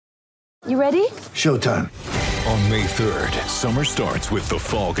You ready? Showtime. On May 3rd, summer starts with The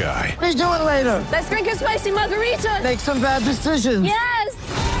Fall Guy. Let's do it later. Let's drink a spicy margarita. Make some bad decisions.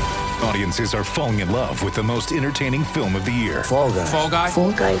 Yes! Audiences are falling in love with the most entertaining film of the year. Fall Guy. Fall Guy?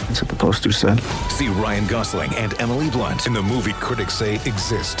 Fall guy. That's what the poster said. See Ryan Gosling and Emily Blunt in the movie critics say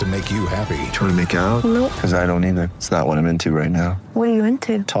exists to make you happy. Trying to make it out? Nope. Because I don't either. It's not what I'm into right now. What are you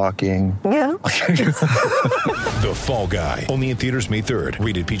into? Talking. Yeah. The Fall Guy. Only in theaters May 3rd.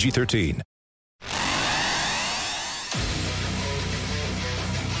 Rated PG-13.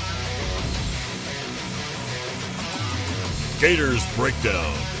 Gators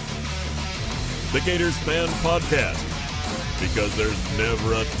Breakdown, the Gators Fan Podcast, because there's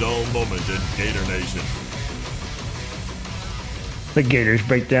never a dull moment in Gator Nation. The Gators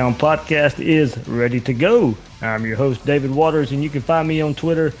Breakdown Podcast is ready to go. I'm your host, David Waters, and you can find me on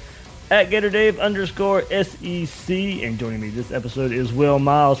Twitter at GatorDave_SEC. And joining me this episode is Will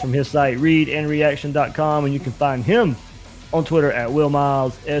Miles from his site, readandreaction.com, and you can find him on Twitter at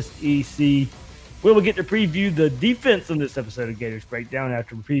WillMilesSEC. We will get to preview the defense on this episode of Gators Breakdown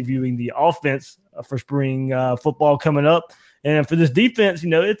after previewing the offense for spring football coming up. And for this defense,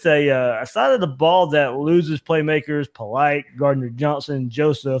 it's a side of the ball that loses playmakers, Polite, Gardner-Johnson,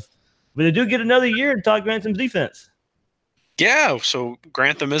 Joseph. But they do get another year in Todd Grantham's defense. Yeah, so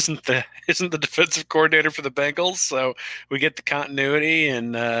Grantham isn't the defensive coordinator for the Bengals, so we get the continuity,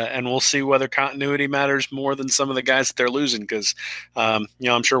 and we'll see whether continuity matters more than some of the guys that they're losing, because I'm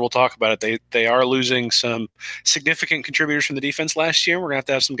sure we'll talk about it. They are losing some significant contributors from the defense last year. We're gonna have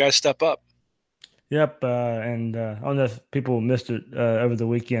to have some guys step up. Yep, and I don't know if people missed it over the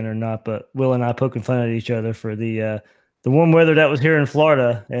weekend or not, but Will and I poking fun at each other for the warm weather that was here in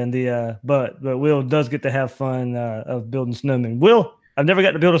Florida, and but Will does get to have fun of building snowmen. Will, I've never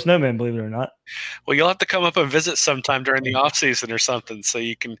got to build a snowman, believe it or not. Well, you'll have to come up and visit sometime during the off season or something, so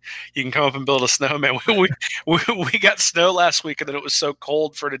you can come up and build a snowman. We got snow last week, and then it was so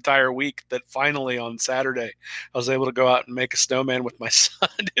cold for an entire week that finally on Saturday I was able to go out and make a snowman with my son.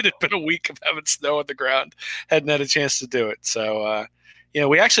 It had been a week of having snow on the ground, hadn't had a chance to do it, so.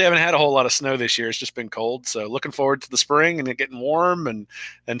 We actually haven't had a whole lot of snow this year. It's just been cold. So looking forward to the spring and it getting warm and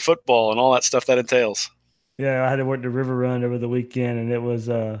football and all that stuff that entails. Yeah, I had to work the river run over the weekend, and it was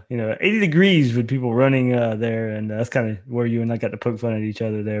 80 degrees with people running there, and that's kind of where you and I got to poke fun at each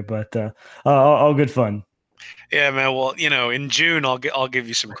other there. But all good fun. Yeah, man. Well, in June I'll give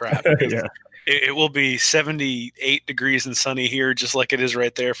you some crap. Yeah. It will be 78 degrees and sunny here, just like it is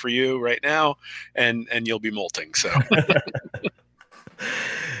right there for you right now, and you'll be molting. So.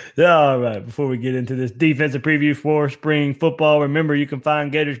 All right, before we get into this defensive preview for spring football, remember you can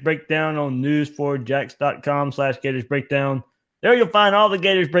find Gators Breakdown on news4jax.com/Gators Breakdown. There you'll find all the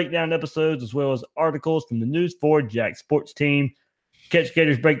Gators Breakdown episodes as well as articles from the News4Jax sports team. Catch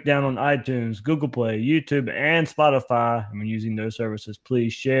Gators Breakdown on iTunes, Google Play, YouTube, and Spotify. And when using those services,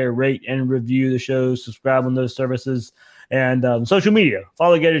 please share, rate, and review the show. Subscribe on those services. And social media,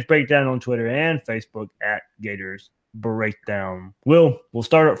 follow Gators Breakdown on Twitter and Facebook at Gators Breakdown. We'll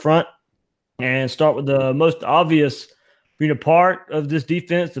start up front and start with the most obvious part of this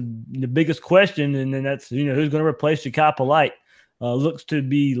defense, the biggest question, and then that's who's going to replace Ja'Kai Polite. Looks to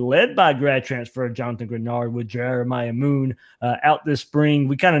be led by grad transfer Jonathan Grenard with Jeremiah Moon out this spring.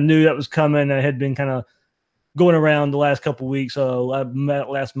 We kind of knew that was coming. It had been kind of going around the last couple of weeks,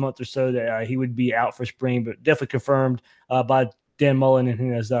 last month or so, that he would be out for spring, but definitely confirmed by Dan Mullen in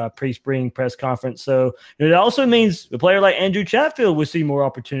his pre-spring press conference. So it also means a player like Andrew Chatfield will see more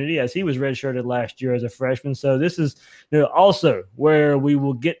opportunity as he was redshirted last year as a freshman. So this is also where we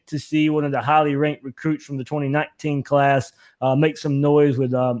will get to see one of the highly ranked recruits from the 2019 class make some noise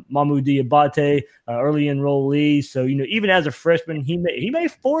with Mamu Diabate, early enrollee. So, even as a freshman, he may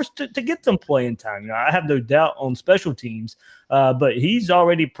force to get some playing time. I have no doubt on special teams, but he's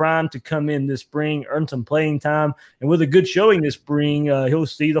already primed to come in this spring, earn some playing time, and with a good showing this spring, he'll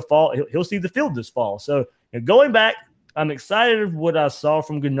see the fall. He'll see the field this fall. So going back, I'm excited of what I saw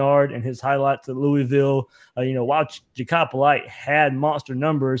from Grenard and his highlights at Louisville. While Ja'Kai Polite had monster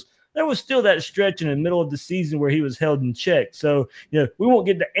numbers, there was still that stretch in the middle of the season where he was held in check. So, we won't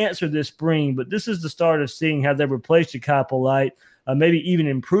get the answer this spring, but this is the start of seeing how they replace Ja'Kai Polite, maybe even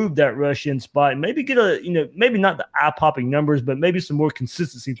improve that rush-in spot, and maybe get maybe not the eye-popping numbers, but maybe some more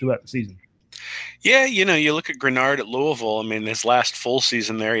consistency throughout the season. Yeah, you look at Grenard at Louisville. I mean, his last full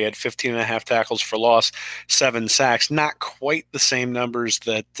season there, he had 15 and a half tackles for loss, 7 sacks. Not quite the same numbers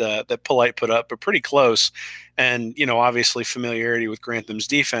that Polite put up, but pretty close. And, obviously familiarity with Grantham's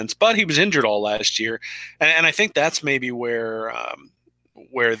defense. But he was injured all last year. And I think that's maybe where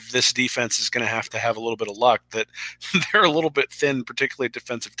where this defense is going to have a little bit of luck, that they're a little bit thin, particularly at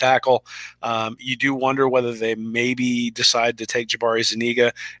defensive tackle. You do wonder whether they maybe decide to take Jabari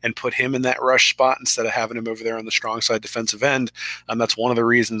Zuniga and put him in that rush spot instead of having him over there on the strong side defensive end. That's one of the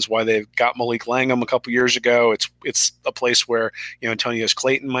reasons why they've got Malik Langham a couple years ago. It's a place where, Antonius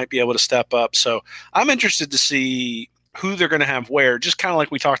Clayton might be able to step up. So I'm interested to see who they're going to have where, just kind of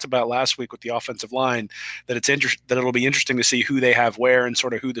like we talked about last week with the offensive line, that it'll be interesting to see who they have where and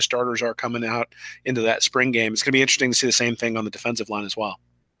sort of who the starters are coming out into that spring game. It's going to be interesting to see the same thing on the defensive line as well.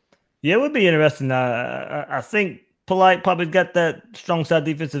 Yeah, it would be interesting. I think Polite probably got that strong side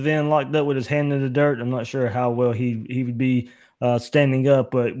defensive end locked up with his hand in the dirt. I'm not sure how well he would be standing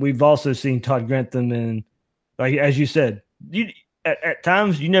up, but we've also seen Todd Grantham, and like as you said, at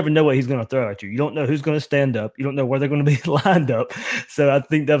times you never know what he's going to throw at you. You don't know who's going to stand up. You don't know where they're going to be lined up. So I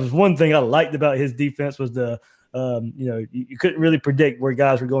think that was one thing I liked about his defense was you couldn't really predict where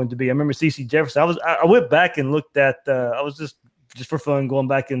guys were going to be. I remember CeCe Jefferson. I went back and looked at. I was just for fun going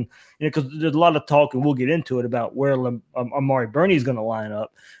back and because there's a lot of talk, and we'll get into it about where Amari Burney is going to line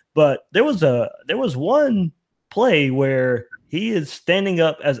up. But there was one play where he is standing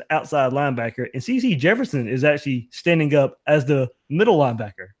up as outside linebacker, and CeCe Jefferson is actually standing up as the middle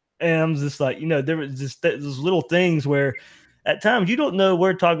linebacker. And I'm just like, there was just those little things where at times you don't know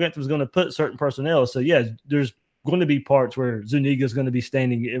where Todd Grantham is going to put certain personnel. So, yeah, there's going to be parts where Zuniga is going to be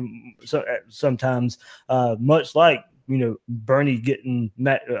standing in, sometimes, much like, Burney getting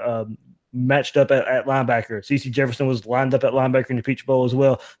matched up at linebacker. CeCe Jefferson was lined up at linebacker in the Peach Bowl as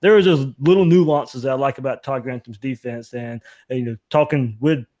well. There was those little nuances that I like about Todd Grantham's defense, and talking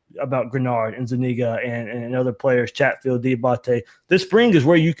about Grenard and Zuniga and other players, Chatfield, Diabate. This spring is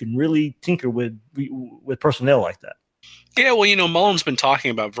where you can really tinker with personnel like that. Yeah, well, Mullen's been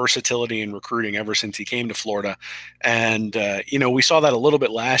talking about versatility in recruiting ever since he came to Florida. And, we saw that a little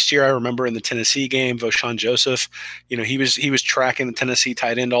bit last year. I remember in the Tennessee game, Voshon Joseph, he was tracking the Tennessee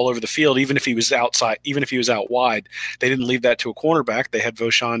tight end all over the field, even if he was outside, even if he was out wide. They didn't leave that to a cornerback. They had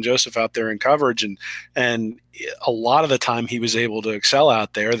Voshon Joseph out there in coverage. And a lot of the time he was able to excel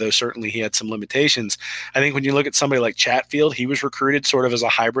out there, though certainly he had some limitations. I think when you look at somebody like Chatfield, he was recruited sort of as a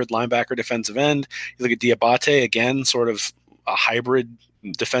hybrid linebacker defensive end. You look at Diabate, again, sort of a hybrid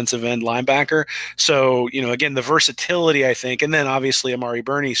defensive end linebacker. So, again, the versatility, I think, and then obviously Amari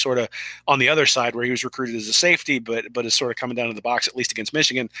Burney sort of on the other side where he was recruited as a safety, but is sort of coming down to the box, at least against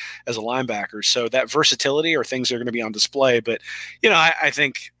Michigan, as a linebacker. So that versatility are things that are going to be on display. But, I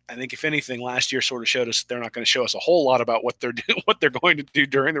think if anything, last year sort of showed us they're not going to show us a whole lot about what they're going to do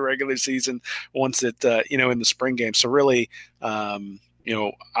during the regular season once it, in the spring game. So really, I'm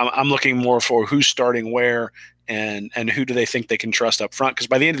looking more for who's starting where and who do they think they can trust up front. Because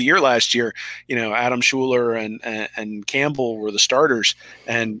by the end of the year last year, Adam Schuler and Campbell were the starters.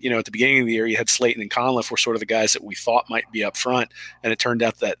 And, at the beginning of the year, you had Slayton and Conliffe were sort of the guys that we thought might be up front. And it turned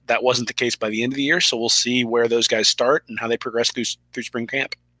out that wasn't the case by the end of the year. So we'll see where those guys start and how they progress through spring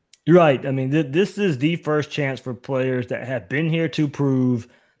camp. You're right. I mean, this is the first chance for players that have been here to prove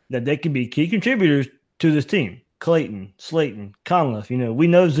that they can be key contributors to this team. Clayton, Slayton, Conliffe. We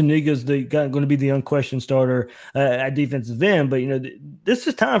know Zuniga's going to be the unquestioned starter at defensive end, but this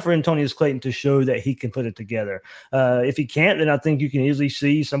is time for Antonius Clayton to show that he can put it together. If he can't, then I think you can easily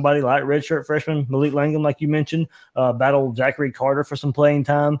see somebody like redshirt freshman Malik Langham, like you mentioned, battle Zachary Carter for some playing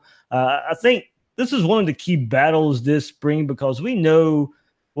time. I think this is one of the key battles this spring because we know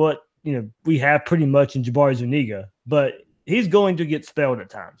what we have pretty much in Jabari Zuniga, but he's going to get spelled at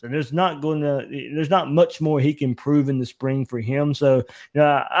times, and there's not much more he can prove in the spring for him. So,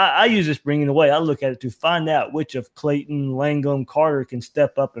 I use the spring in a way I look at it to find out which of Clayton, Langham, Carter can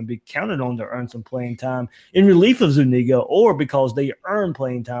step up and be counted on to earn some playing time in relief of Zuniga, or because they earn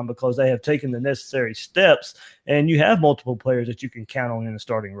playing time because they have taken the necessary steps, and you have multiple players that you can count on in a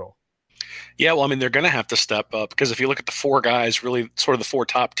starting role. Yeah, well, I mean, they're going to have to step up because if you look at the four guys, really sort of the four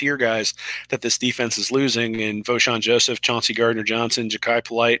top tier guys that this defense is losing in Voshon Joseph, Chauncey Gardner-Johnson, Ja'Kai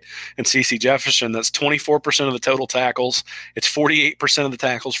Polite, and CeCe Jefferson, that's 24% of the total tackles. It's 48% of the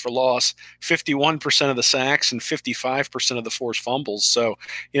tackles for loss, 51% of the sacks, and 55% of the forced fumbles. So,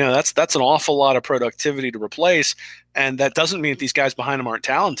 that's an awful lot of productivity to replace. And that doesn't mean that these guys behind them aren't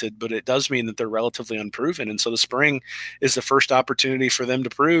talented, but it does mean that they're relatively unproven. And so the spring is the first opportunity for them to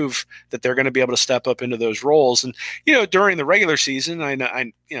prove that they're going to be able to step up into those roles. And, during the regular season, I know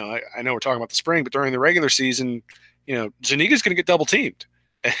we're talking about the spring, but during the regular season, Zuniga's going to get double teamed.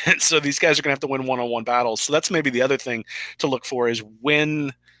 And so these guys are going to have to win one-on-one battles. So that's maybe the other thing to look for is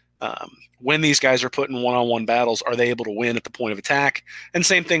when when these guys are put in one-on-one battles, are they able to win at the point of attack? And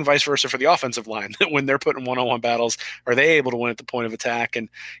same thing, vice versa for the offensive line. When they're put in one-on-one battles, are they able to win at the point of attack? And,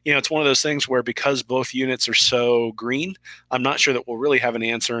 it's one of those things where because both units are so green, I'm not sure that we'll really have an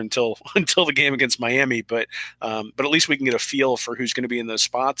answer until the game against Miami. But at least we can get a feel for who's going to be in those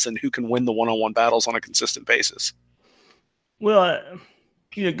spots and who can win the one-on-one battles on a consistent basis. Well,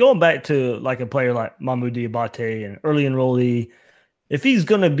 going back to like a player like Mohamoud Diabate, an early enrollee, if he's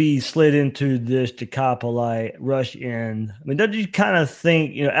going to be slid into this Jachai Polite rush in, I mean, don't you kind of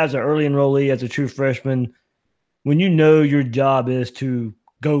think, as an early enrollee, as a true freshman, when your job is to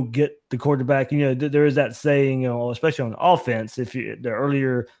go get the quarterback, there is that saying, especially on offense, if the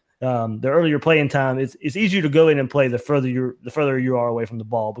earlier playing time, it's easier to go in and play the further you are away from the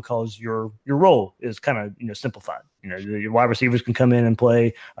ball, because your role is kind of simplified. Your wide receivers can come in and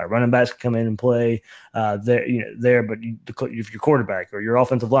play, running backs can come in and play but if your quarterback or your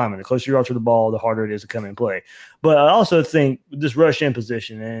offensive lineman, the closer you are to the ball, the harder it is to come in and play. But I also think this rush in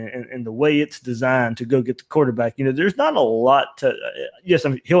position and the way it's designed to go get the quarterback, there's not a lot to. Yes,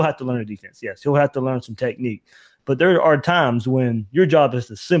 he'll have to learn a defense. Yes, he'll have to learn some technique. But there are times when your job is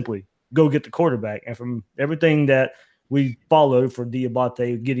to simply go get the quarterback. And from everything that we followed for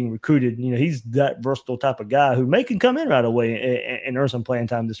Diabate getting recruited, he's that versatile type of guy who can come in right away and earn some playing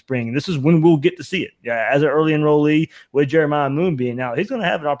time this spring. And this is when we'll get to see it. Yeah, as an early enrollee with Jeremiah Moon being out, he's going to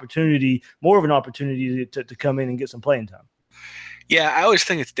have more of an opportunity to come in and get some playing time. Yeah, I always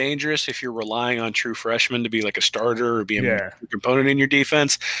think it's dangerous if you're relying on true freshmen to be like a starter or be a component in your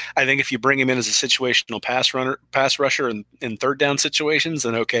defense. I think if you bring him in as a situational pass rusher in third down situations,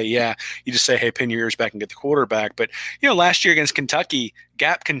 then okay, yeah, you just say, hey, pin your ears back and get the quarterback. But, last year against Kentucky,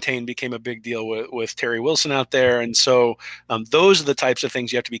 gap contain became a big deal with Terry Wilson out there. And so those are the types of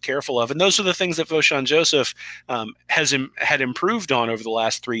things you have to be careful of. And those are the things that Vosean Joseph had improved on over the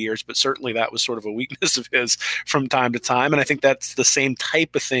last 3 years, but certainly that was sort of a weakness of his from time to time. And I think that's the same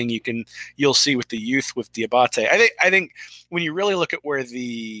type of thing you'll see with the youth with Diabate. I think when you really look at where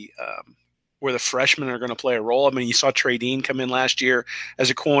the freshmen are going to play a role. I mean, you saw Trey Dean come in last year as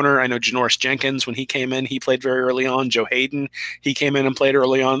a corner. I know Janoris Jenkins, when he came in, he played very early on. Joe Hayden, he came in and played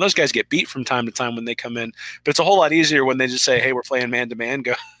early on. Those guys get beat from time to time when they come in, but it's a whole lot easier when they just say, hey, we're playing man-to-man,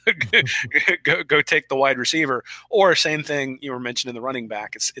 go take the wide receiver. Or same thing you were mentioning the running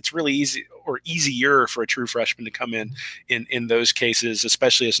back. It's really easy or easier for a true freshman to come in those cases,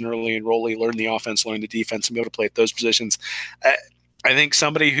 especially as an early enrollee, learn the offense, learn the defense, and be able to play at those positions. I think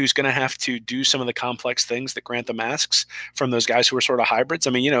somebody who's going to have to do some of the complex things that Grantham asks from those guys who are sort of hybrids.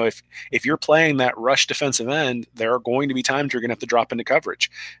 I mean, if you're playing that rush defensive end, there are going to be times you're going to have to drop into coverage.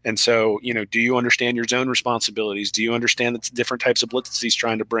 And so, do you understand your zone responsibilities? Do you understand the different types of blitzes he's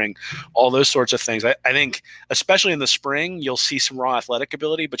trying to bring? All those sorts of things. I think, especially in the spring, you'll see some raw athletic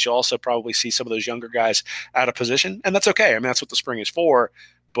ability, but you'll also probably see some of those younger guys out of position. And that's okay. I mean, that's what the spring is for.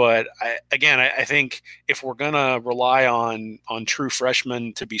 But I think if we're going to rely on true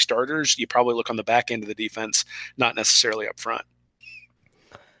freshmen to be starters, you probably look on the back end of the defense, not necessarily up front.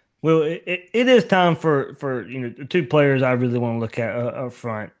 Well, it is time for the two players I really want to look at up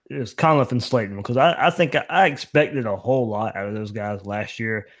front is Conliffe and Slayton, because I think I expected a whole lot out of those guys last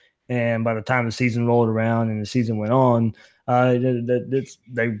year. And by the time the season rolled around and the season went on,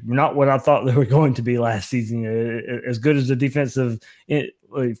 they were not what I thought they were going to be last season. As good as the defensive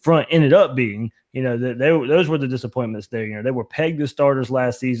front ended up being, those were the disappointments there. They were pegged as starters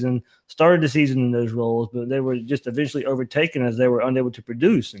last season, started the season in those roles, but they were just eventually overtaken as they were unable to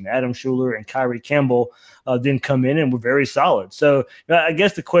produce. And Adam Schuler and Kyrie Campbell then come in and were very solid. So I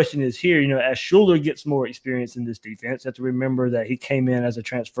guess the question is here, as Schuler gets more experience in this defense, you have to remember that he came in as a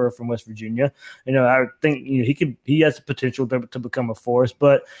transfer from West Virginia. I think he has the potential to become a force.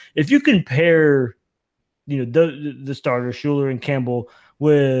 But if you compare the starters, Schuler and Campbell,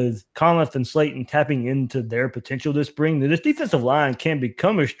 with Conliffe and Slayton tapping into their potential this spring, this defensive line can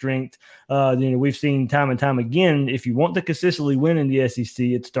become a strength. We've seen time and time again, if you want to consistently win in the SEC,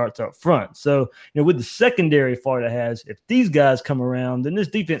 it starts up front. So, with the secondary part it has, if these guys come around, then this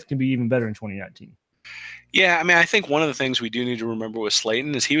defense can be even better in 2019. Yeah, I mean, I think one of the things we do need to remember with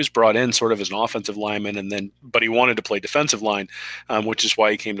Slayton is he was brought in sort of as an offensive lineman, but he wanted to play defensive line, which is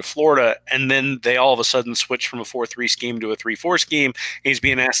why he came to Florida. And then they all of a sudden switched from a 4-3 scheme to a 3-4 scheme. And he's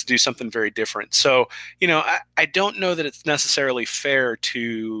being asked to do something very different. So, I don't know that it's necessarily fair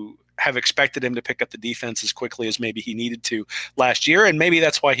to have expected him to pick up the defense as quickly as maybe he needed to last year. And maybe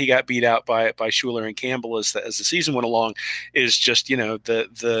that's why he got beat out by Schuler and Campbell as the season went along, is just,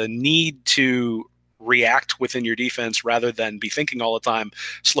 the need to react within your defense rather than be thinking all the time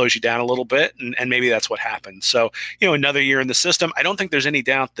slows you down a little bit. And maybe that's what happened. So, another year in the system, I don't think there's any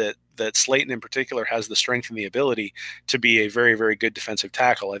doubt that Slayton in particular has the strength and the ability to be a very, very good defensive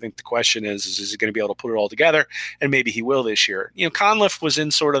tackle. I think the question is he going to be able to put it all together? And maybe he will this year. Conliffe was in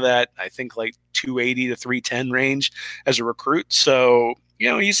sort of that, I think, like 280 to 310 range as a recruit. So,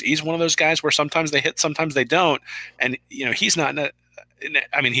 he's one of those guys where sometimes they hit, sometimes they don't. And, he's not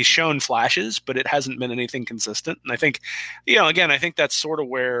he's shown flashes, but it hasn't been anything consistent. And I think, again, I think that's sort of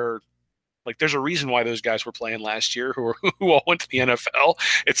where, like, there's a reason why those guys were playing last year who all went to the NFL.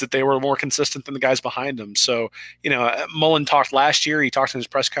 It's that they were more consistent than the guys behind them. So, Mullen talked last year. He talked in his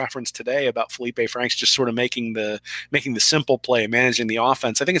press conference today about Felipe Franks just sort of making the simple play, managing the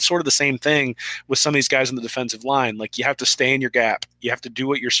offense. I think it's sort of the same thing with some of these guys on the defensive line. Like, you have to stay in your gap. You have to do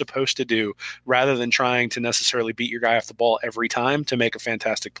what you're supposed to do rather than trying to necessarily beat your guy off the ball every time to make a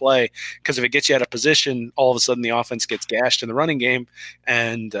fantastic play. Because if it gets you out of position, all of a sudden the offense gets gashed in the running game,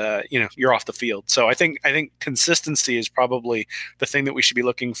 and you're off the field. So I think consistency is probably the thing that we should be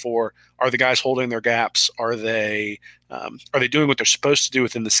looking for. Are the guys holding their gaps? Are they doing what they're supposed to do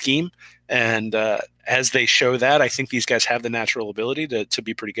within the scheme? And as they show that, I think these guys have the natural ability to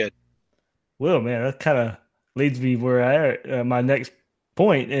be pretty good. Well, man, that kind of leads me where my next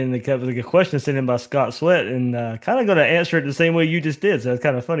point, and the question sent in by Scott Sweat, and kind of going to answer it the same way you just did. So it's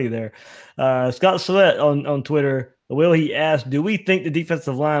kind of funny there. Scott Sweat on Twitter, Will, he asked, do we think the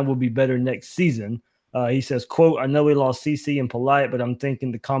defensive line will be better next season? He says, quote, I know we lost CC and Polite, but I'm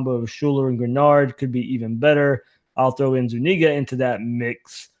thinking the combo of Schuler and Grenard could be even better. I'll throw in Zuniga into that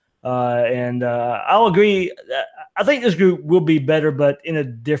mix. And I'll agree. I think this group will be better, but in a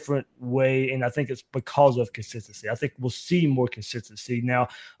different way. And I think it's because of consistency. I think we'll see more consistency. Now,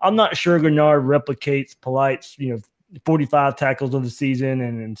 I'm not sure Grenard replicates Polite's, 45 tackles of the season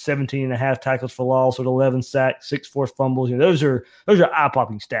and 17 and a half tackles for loss with 11 sacks, 6 forced fumbles. Those are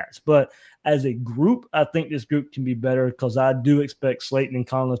eye-popping stats. But as a group, I think this group can be better because I do expect Slayton and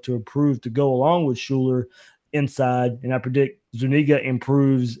Conliffe to improve to go along with Schuler inside, and I predict Zuniga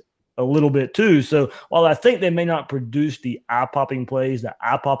improves a little bit too. So while I think they may not produce the eye-popping plays, the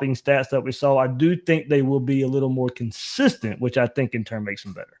eye-popping stats that we saw, I do think they will be a little more consistent, which I think in turn makes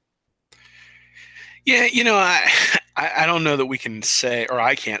them better. Yeah, I don't know that we can say, or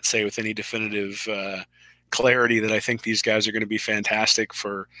I can't say with any definitive clarity that I think these guys are going to be fantastic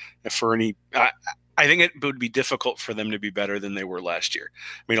for any. I think it would be difficult for them to be better than they were last year.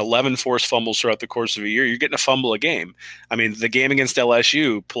 11 forced fumbles throughout the course of a year. You're getting a fumble a game. The game against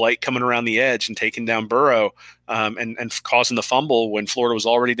LSU, Polite coming around the edge and taking down Burrow and causing the fumble when Florida was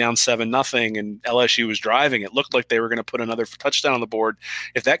already down 7-0 and LSU was driving. It looked like they were going to put another touchdown on the board.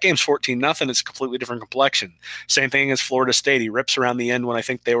 If that game's 14-0, it's a completely different complexion. Same thing as Florida State. He rips around the end when I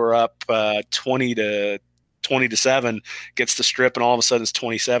think they were up 20-7, gets the strip, and all of a sudden it's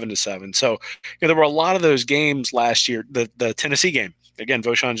 27-7. So there were a lot of those games last year. The Tennessee game, again,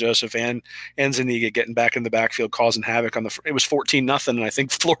 Voshon Joseph and Zuniga getting back in the backfield, causing havoc it was 14-0, and I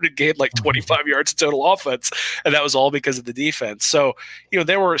think Florida gained like 25 yards of total offense, and that was all because of the defense. So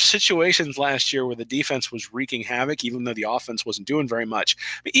there were situations last year where the defense was wreaking havoc, even though the offense wasn't doing very much.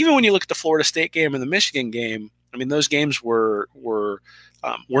 But even when you look at the Florida State game and the Michigan game, those games were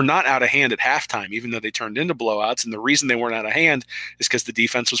not out of hand at halftime, even though they turned into blowouts. And the reason they weren't out of hand is because the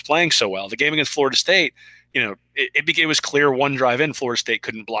defense was playing so well. The game against Florida State, it was clear one drive in, Florida State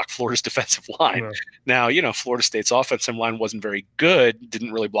couldn't block Florida's defensive line. Right. Now, Florida State's offensive line wasn't very good,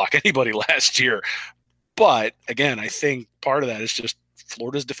 didn't really block anybody last year. But again, I think part of that is just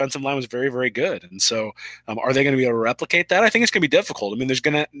Florida's defensive line was very, very good. And so are they going to be able to replicate that? I think it's going to be difficult. There's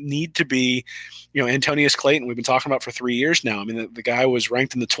going to need to be, Antonius Clayton, we've been talking about for 3 years now. The guy was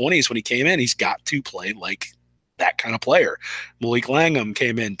ranked in the 20s when he came in. He's got to play like that kind of player. Malik Langham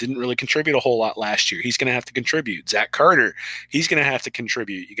came in, didn't really contribute a whole lot last year. He's going to have to contribute. Zach Carter, he's going to have to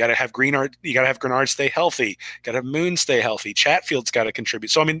contribute. You got to have Grenard stay healthy. Got to have Moon stay healthy. Chatfield's got to contribute.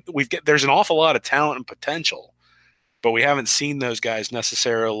 So, there's an awful lot of talent and potential, but we haven't seen those guys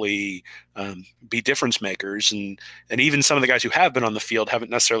necessarily be difference makers. And even some of the guys who have been on the field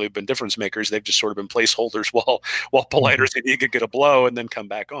haven't necessarily been difference makers. They've just sort of been placeholders while Polite or Zuniga get a blow and then come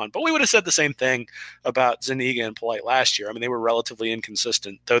back on. But we would have said the same thing about Zuniga and Polite last year. They were relatively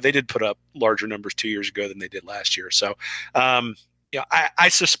inconsistent, though they did put up larger numbers 2 years ago than they did last year. So, I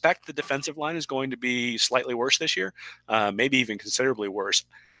suspect the defensive line is going to be slightly worse this year, maybe even considerably worse.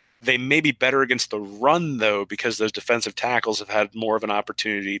 They may be better against the run, though, because those defensive tackles have had more of an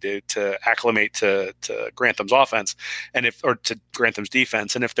opportunity to acclimate to Grantham's offense or to Grantham's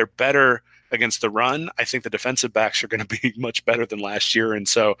defense. And if they're better against the run, I think the defensive backs are going to be much better than last year. And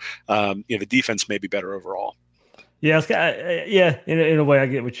so, the defense may be better overall. Yeah, in a way, I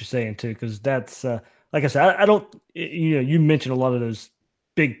get what you're saying too, because that's like I said, I don't. You mentioned a lot of those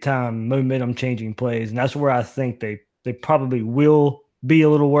big time momentum changing plays, and that's where I think they probably will be a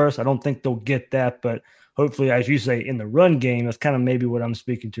little worse. I don't think they'll get that, but hopefully, as you say, in the run game, that's kind of maybe what I'm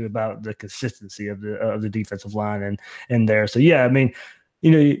speaking to about the consistency of the defensive line and there. So yeah, I mean.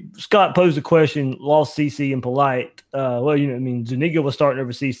 Scott posed a question, lost CC and Polite. Zuniga was starting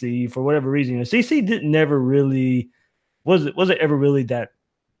over CC for whatever reason. CC didn't never really was it ever really that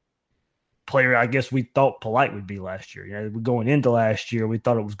player I guess we thought Polite would be last year. Going into last year, we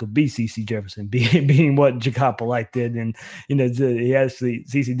thought it was going to be CC Jefferson being what Jacob Polite did, and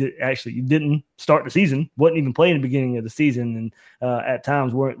CC didn't start the season, wasn't even playing the beginning of the season, and at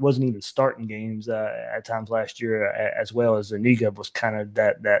times wasn't even starting games at times last year, as well as Zuniga was kind of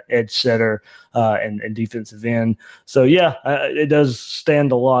that edge setter and defensive end. So yeah, it does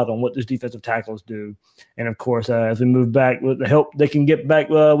stand a lot on what those defensive tackles do, and of course as we move back with the help they can get back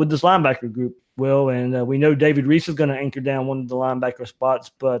with this linebacker group. And we know David Reese is going to anchor down one of the linebacker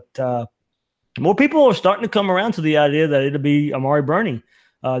spots, but more people are starting to come around to the idea that it'll be Amari Burney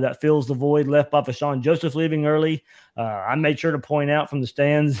that fills the void left by Fashawn Joseph leaving early. I made sure to point out from the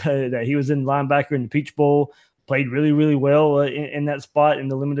stands that he was in linebacker in the Peach Bowl, played really, really well in that spot in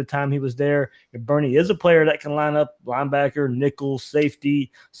the limited time he was there. Burney is a player that can line up linebacker, nickel,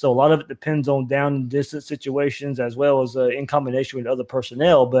 safety. So a lot of it depends on down and distance situations as well as in combination with other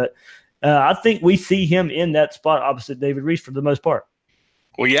personnel. But I think we see him in that spot opposite David Reese for the most part.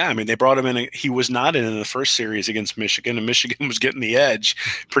 Well, yeah, I mean, they brought him in. He was not in the first series against Michigan, and Michigan was getting the edge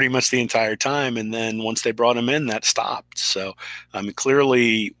pretty much the entire time. And then once they brought him in, that stopped. So,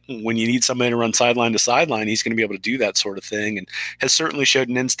 clearly, when you need somebody to run sideline to sideline, he's going to be able to do that sort of thing, and has certainly showed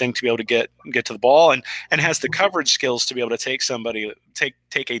an instinct to be able to get to the ball, and has the coverage skills to be able to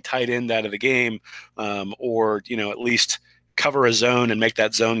take a tight end out of the game, or at least cover a zone and make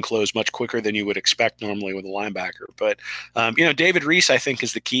that zone close much quicker than you would expect normally with a linebacker. But, David Reese, I think,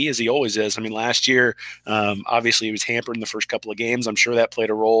 is the key, as he always is. I mean, last year, obviously he was hampered in the first couple of games. I'm sure that played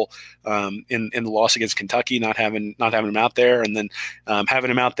a role in the loss against Kentucky, not having him out there, and then having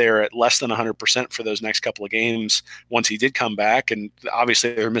him out there at less than 100% for those next couple of games once he did come back. And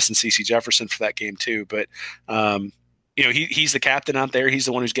obviously they were missing CC Jefferson for that game too. But, he's the captain out there. He's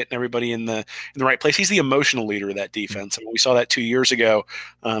the one who's getting everybody in the right place. He's the emotional leader of that defense. I mean, we saw that 2 years ago,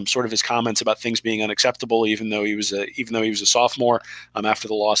 sort of his comments about things being unacceptable, even though he was a sophomore, after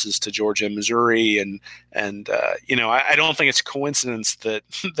the losses to Georgia and Missouri. And I don't think it's a coincidence that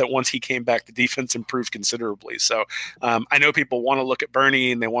once he came back, the defense improved considerably. So I know people want to look at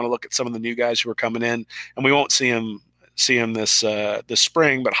Burney and they want to look at some of the new guys who are coming in, and we won't see him this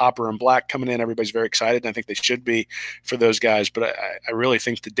spring, but Hopper and Black coming in, everybody's very excited, and I think they should be for those guys. But I really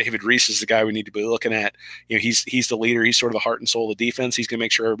think that David Reese is the guy we need to be looking at. He's the leader. He's sort of the heart and soul of the defense. He's going to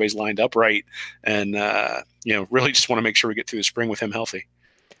make sure everybody's lined up right, and really just want to make sure we get through the spring with him healthy.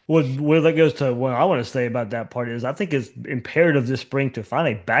 Well, where that goes to what I want to say about that part is I think it's imperative this spring to find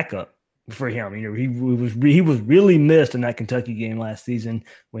a backup for him. He was really missed in that Kentucky game last season.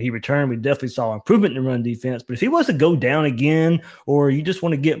 When he returned, we definitely saw improvement in the run defense. But if he was to go down again, or you just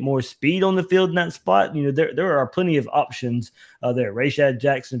want to get more speed on the field in that spot, there are plenty of options there. Rashad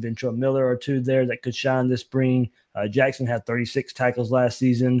Jackson, Ventrell Miller are two there that could shine this spring. Jackson had 36 tackles last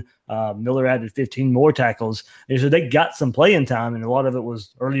season. Miller added 15 more tackles. And so they got some playing time, and a lot of it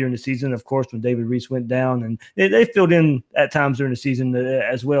was earlier in the season, of course, when David Reese went down, and they filled in at times during the season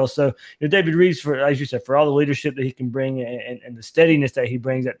as well. So David Reese, as you said, for all the leadership that he can bring and the steadiness that he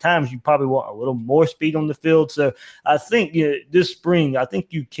brings, at times you probably want a little more speed on the field. So I think this spring, I think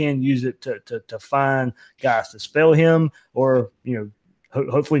you can use it to find guys to spell him, or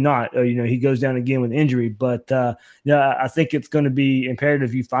hopefully not. He goes down again with injury, but I think it's going to be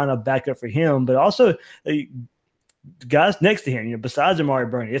imperative you find a backup for him, but also guys next to him, besides Amari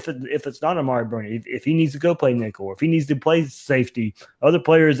Burney. If it's not Amari Burney, if he needs to go play nickel, or if he needs to play safety, other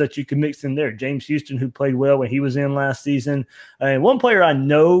players that you can mix in there. James Houston, who played well when he was in last season. And one player I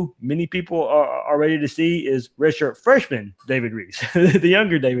know many people are ready to see is redshirt freshman David Reese, the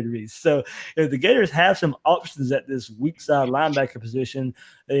younger David Reese. So if the Gators have some options at this weak side linebacker position,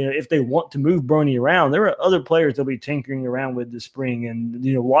 if they want to move Burney around, there are other players they'll be tinkering around with this spring. And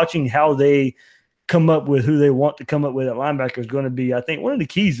watching how they come up with who they want to come up with at linebacker is going to be, I think, one of the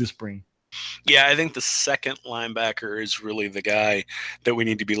keys this spring. Yeah, I think the second linebacker is really the guy that we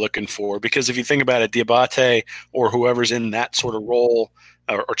need to be looking for, because if you think about it, Diabate or whoever's in that sort of role,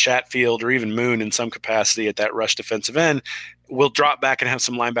 or Chatfield or even Moon in some capacity at that rush defensive end, will drop back and have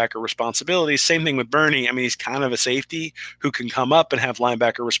some linebacker responsibilities. Same thing with Bernie. I mean, he's kind of a safety who can come up and have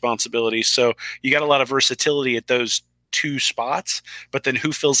linebacker responsibilities. So you got a lot of versatility at those two spots, but then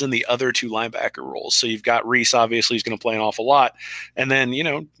who fills in the other two linebacker roles? So you've got Reese, obviously, he's going to play an awful lot. And then,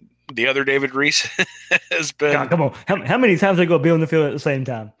 the other David Reese has been. God, come on. How many times are they going to be on the field at the same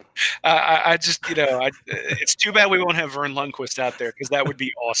time? I just, it's too bad we won't have Vern Lundquist out there, because that would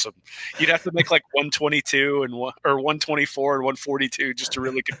be awesome. You'd have to make like 122 or 124 and 142 just to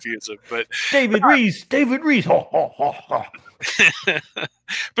really confuse him. But David Reese. Ho, ho, ho, ho.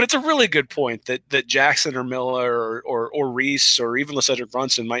 But it's a really good point that Jackson or Miller or Reese or even LeCedric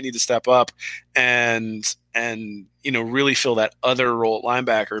Brunson might need to step up and really fill that other role at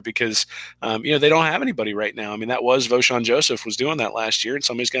linebacker, because they don't have anybody right now. I mean, that was Voshon Joseph was doing that last year, and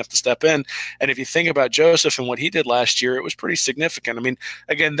somebody's gonna have to step in. And if you think about Joseph and what he did last year, it was pretty significant. I mean,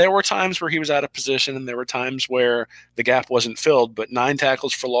 again, there were times where he was out of position and there were times where the gap wasn't filled, but 9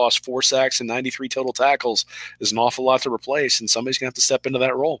 tackles for loss, 4 sacks, and 93 total tackles is an awful lot to replace, and somebody's gonna have to step into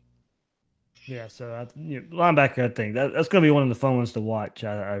that role. Yeah, so linebacker, I think that's going to be one of the fun ones to watch.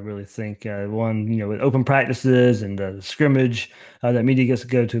 I really think with open practices and the scrimmage that media gets to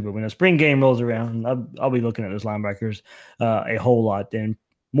go to. But when a spring game rolls around, I'll be looking at those linebackers a whole lot. And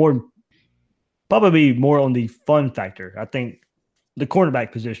probably more on the fun factor. I think the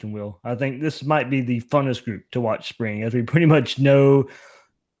cornerback position will. I think this might be the funnest group to watch spring, as we pretty much know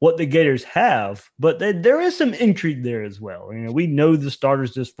what the Gators have, but there is some intrigue there as well. We know the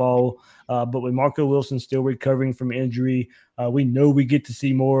starters this fall, but with Marco Wilson still recovering from injury, we know we get to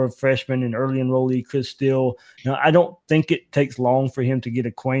see more of freshman and early enrollee Chris Steele. I don't think it takes long for him to get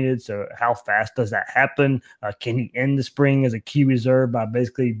acquainted. So how fast does that happen? Can he end the spring as a key reserve by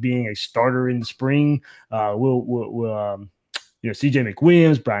basically being a starter in the spring? Will CJ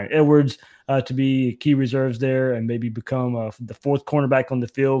McWilliams, Brian Edwards to be key reserves there and maybe become the fourth cornerback on the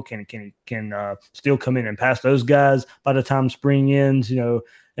field? Can still come in and pass those guys by the time spring ends,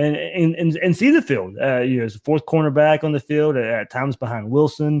 and see the field, as a fourth cornerback on the field at times behind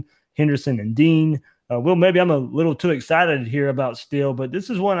Wilson, Henderson, and Dean. Maybe I'm a little too excited here about Steele, but this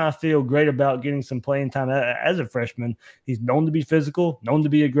is one I feel great about getting some playing time as a freshman. He's known to be physical, known to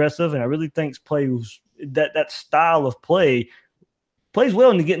be aggressive, and I really think that style of play plays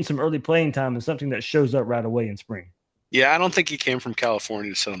well into getting some early playing time and something that shows up right away in spring. Yeah, I don't think he came from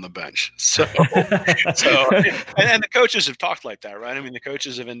California to sit on the bench. So and the coaches have talked like that, right? I mean, the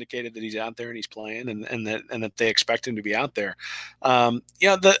coaches have indicated that he's out there and he's playing, and that they expect him to be out there.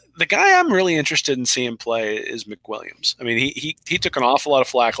 The guy I'm really interested in seeing play is McWilliams. I mean, he took an awful lot of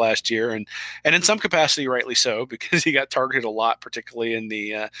flack last year, and in some capacity, rightly so, because he got targeted a lot, particularly in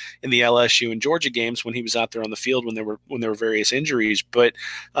the LSU and Georgia games when he was out there on the field when there were various injuries. But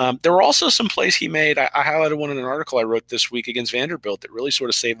there were also some plays he made. I highlighted one in an article I wrote this week against Vanderbilt that really sort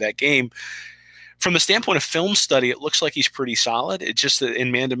of saved that game. From the standpoint of film study, it looks like he's pretty solid. It's just that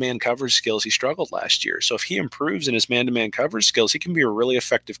in man-to-man coverage skills, he struggled last year. So if he improves in his man-to-man coverage skills, he can be a really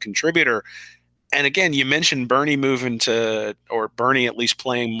effective contributor. And again, you mentioned Bernie Bernie at least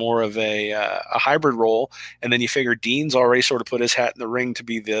playing more of a hybrid role. And then you figure Dean's already sort of put his hat in the ring to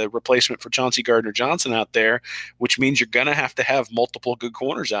be the replacement for Chauncey Gardner-Johnson out there, which means you're going to have multiple good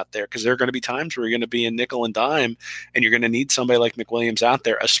corners out there, because there are going to be times where you're going to be in nickel and dime, and you're going to need somebody like McWilliams out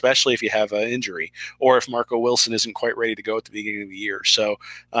there, especially if you have an injury or if Marco Wilson isn't quite ready to go at the beginning of the year. So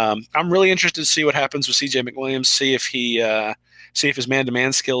I'm really interested to see what happens with CJ McWilliams, see if his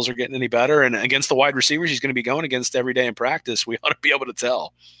man-to-man skills are getting any better. And against the wide receivers he's going to be going against every day in practice, we ought to be able to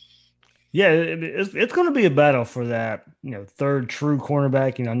tell. Yeah, it's going to be a battle for that, third true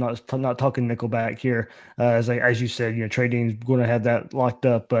cornerback. I'm not talking nickelback here. As you said, Trey Dean's going to have that locked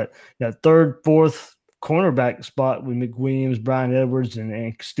up. But third, fourth cornerback spot with McWilliams, Brian Edwards,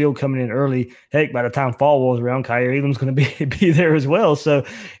 and still coming in early. Heck, by the time fall rolls around, Kaiir Elam's going to be there as well. So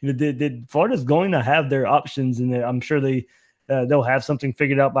Florida's going to have their options, and I'm sure they'll have something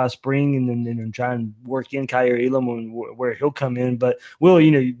figured out by spring, and then try and work in Kaiir Elam where he'll come in. But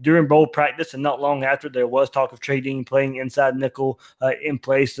during bowl practice and not long after, there was talk of Trey Dean playing inside nickel in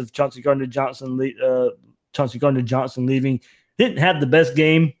place of Chauncey Gardner-Johnson leaving. Didn't have the best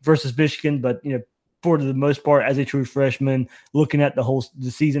game versus Michigan, but for the most part, as a true freshman, looking at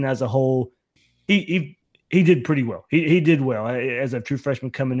the season as a whole, he did pretty well. He did well as a true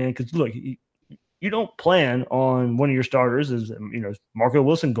freshman coming in, because look, you don't plan on one of your starters as Marco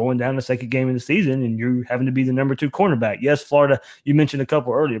Wilson going down the second game of the season and you're having to be the number 2 cornerback. Yes, Florida, you mentioned a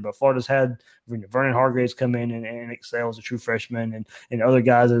couple earlier, but Florida's had Vernon Hargreaves come in and excel as a true freshman and other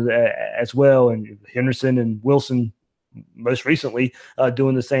guys as well, and Henderson and Wilson most recently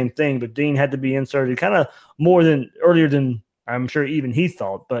doing the same thing. But Dean had to be inserted kind of earlier than I'm sure even he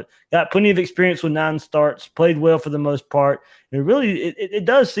thought, but got plenty of experience with 9 starts, played well for the most part. And it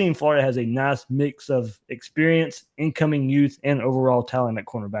does seem Florida has a nice mix of experience, incoming youth, and overall talent at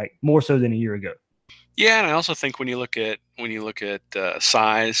cornerback, more so than a year ago. Yeah, and I also think when you look at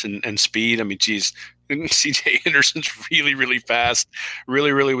size and speed, I mean, geez, CJ Henderson's really, really fast,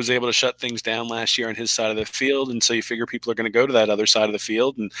 really was able to shut things down last year on his side of the field. And so you figure people are going to go to that other side of the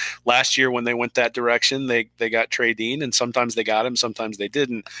field. And last year when they went that direction, they got Trey Dean, and sometimes they got him, sometimes they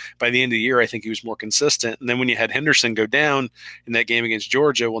didn't. By the end of the year, I think he was more consistent. And then when you had Henderson go down in that game against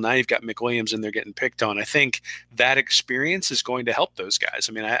Georgia, well, now you've got McWilliams and they're getting picked on. I think that experience is going to help those guys.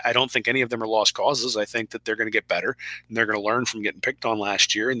 I mean, I don't think any of them are lost causes. I think that they're going to get better and they're going to learn from getting picked on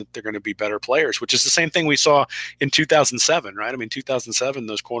last year, and that they're going to be better players, which is the same thing we saw in 2007, right? I mean, 2007,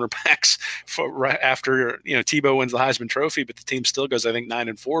 those cornerbacks right after, Tebow wins the Heisman Trophy, but the team still goes, I think,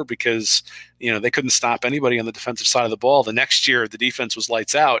 9-4 because, they couldn't stop anybody on the defensive side of the ball. The next year, the defense was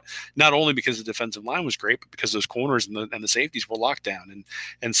lights out, not only because the defensive line was great, but because those corners and the safeties were locked down.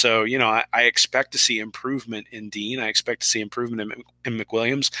 And so, I expect to see improvement in Dean. I expect to see improvement in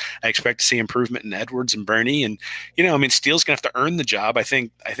McWilliams. I expect to see improvement in Edwards and Burney. And, Steele's going to have to earn the job. I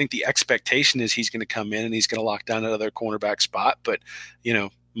think the expectation is he's going to come in and he's going to lock down another cornerback spot. But,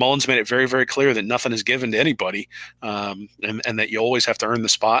 Mullins made it very, very clear that nothing is given to anybody, and that you always have to earn the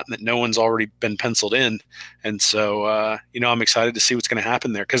spot, and that no one's already been penciled in. And so, I'm excited to see what's going to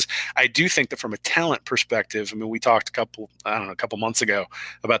happen there, because I do think that from a talent perspective, I mean, we talked a couple months ago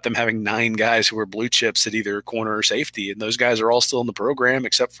about them having 9 guys who were blue chips at either corner or safety, and those guys are all still in the program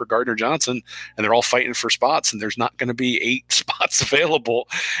except for Gardner Johnson, and they're all fighting for spots, and there's not going to be 8 spots available.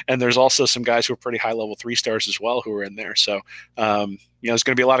 And there's also some guys who are pretty high-level 3-stars as well who are in there. So, there's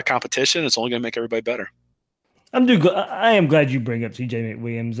going to be a lot of competition. It's only going to make everybody better. I am glad you bring up CJ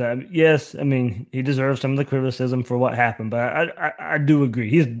McWilliams. Yes, I mean, he deserves some of the criticism for what happened, but I do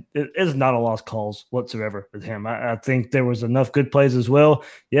agree. It's not a lost cause whatsoever with him. I think there was enough good plays as well.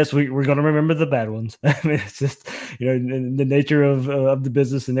 Yes, we're going to remember the bad ones. I mean, it's just, the nature of the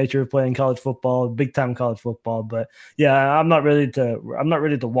business, the nature of playing college football, big time college football. But yeah, I'm not ready to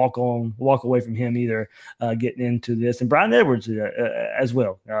walk away from him either, getting into this, and Brian Edwards as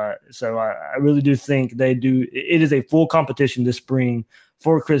well. So I really do think they do. It is a full competition this spring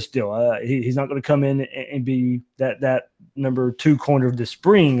for Chris Steele. He's not going to come in and be that number 2 corner of the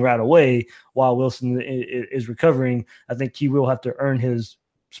spring right away while Wilson is recovering. I think he will have to earn his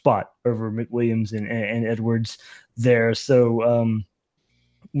spot over McWilliams and Edwards there. So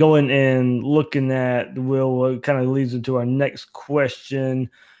going and looking at Will kind of leads into our next question.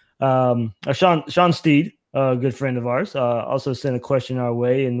 Sean Steed, a good friend of ours, also sent a question our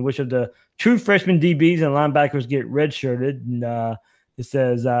way, in which of the true freshman DBs and linebackers get redshirted. And it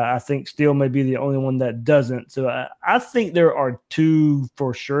says, I think Steele may be the only one that doesn't. So I think there are 2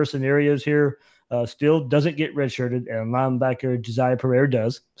 for sure scenarios here. Steele doesn't get redshirted, and linebacker Josiah Pereira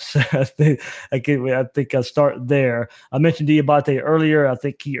does. So I think I'll start there. I mentioned Diabate earlier. I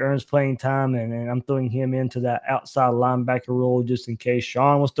think he earns playing time, and I'm throwing him into that outside linebacker role just in case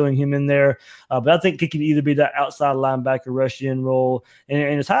Sean was throwing him in there. But I think he can either be that outside linebacker rush-in role.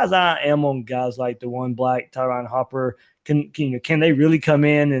 And as high as I am on guys like DeJuan Black, Tyron Hopper, can they really come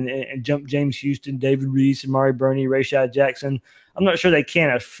in and jump James Houston, David Reese, Amari Burney, Rashad Jackson? I'm not sure they can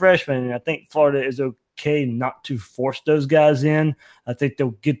as freshmen, and I think Florida is okay not to force those guys in. I think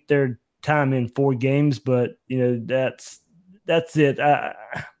they'll get their time in 4 games, but that's it.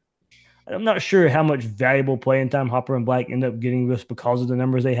 I'm not sure how much valuable playing time Hopper and Black end up getting just because of the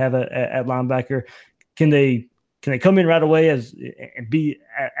numbers they have at linebacker. Can they come in right away and be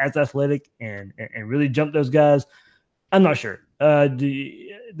as athletic and really jump those guys? I'm not sure. I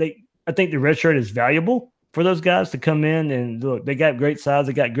think the red shirt is valuable for those guys to come in, and look, they got great size,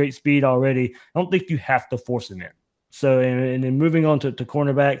 they got great speed already. I don't think you have to force them in. So, and then moving on to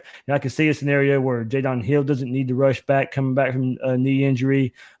cornerback, I can see a scenario where Jadon Hill doesn't need to rush back, coming back from a knee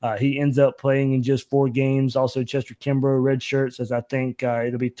injury. He ends up playing in just 4 games. Also, Chester Kimbrough, red shirts, as I think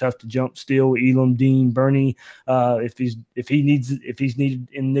it'll be tough to jump Steele, Elam, Dean, Burney, if he's needed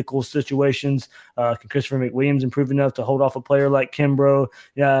in nickel situations. Can Christopher McWilliams improve enough to hold off a player like Kimbrough?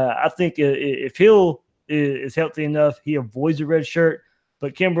 I think if Hill is healthy enough, he avoids a red shirt.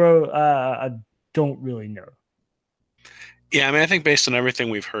 But Kimbrough, I don't really know. Yeah, I mean, I think based on everything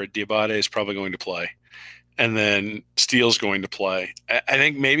we've heard, Diabate is probably going to play. And then Steele's going to play. I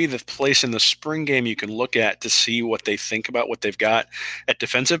think maybe the place in the spring game you can look at to see what they think about what they've got at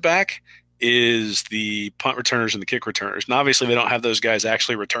defensive back is the punt returners and the kick returners. And obviously they don't have those guys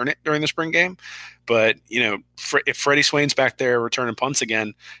actually return it during the spring game. But, if Freddie Swain's back there returning punts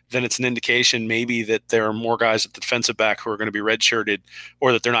again, then it's an indication maybe that there are more guys at the defensive back who are going to be redshirted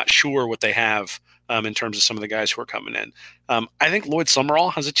or that they're not sure what they have in terms of some of the guys who are coming in. I think Lloyd Summerall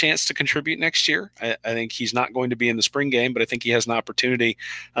has a chance to contribute next year. I think he's not going to be in the spring game, but I think he has an opportunity.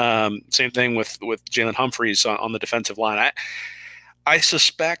 Same thing with Jalen Humphreys on the defensive line. I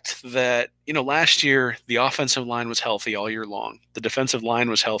suspect that, last year the offensive line was healthy all year long. The defensive line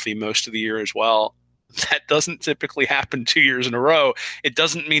was healthy most of the year as well. That doesn't typically happen 2 years in a row. It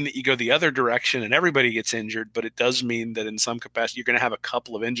doesn't mean that you go the other direction and everybody gets injured, but it does mean that in some capacity you're going to have a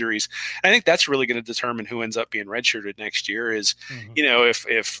couple of injuries. I think that's really going to determine who ends up being redshirted next year is,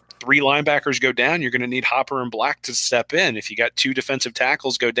 if 3 linebackers go down, you're going to need Hopper and Black to step in. If you got 2 defensive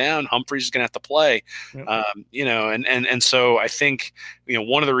tackles go down, Humphreys is going to have to play. Yep. And so I think,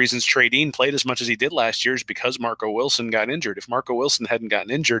 one of the reasons Trey Dean played as much as he did last year is because Marco Wilson got injured. If Marco Wilson hadn't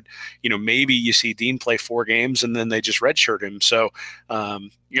gotten injured, maybe you see Dean play 4 games and then they just redshirt him. So,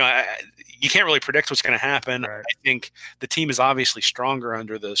 you can't really predict what's going to happen. Right. I think the team is obviously stronger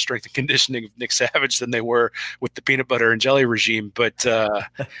under the strength and conditioning of Nick Savage than they were with the peanut butter and jelly regime. But, I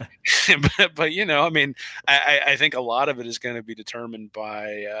think a lot of it is going to be determined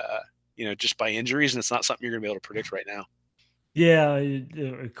by, just by injuries, and it's not something you're going to be able to predict right now. Yeah,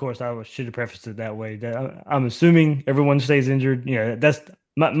 of course, I should have prefaced it that way. I'm assuming everyone stays injured. That's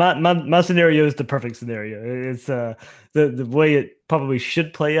my scenario is the perfect scenario. It's the way it probably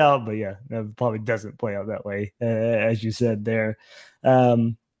should play out, but yeah, it probably doesn't play out that way, as you said there.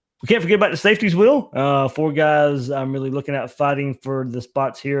 We can't forget about the safeties, Will. 4 guys I'm really looking at fighting for the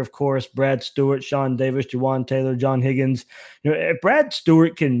spots here, of course. Brad Stewart, Sean Davis, Jawan Taylor, John Higgins. If Brad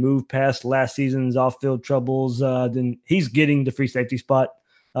Stewart can move past last season's off-field troubles, then he's getting the free safety spot.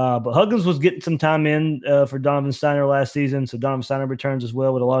 But Huggins was getting some time in for Donovan Steiner last season, so Donovan Steiner returns as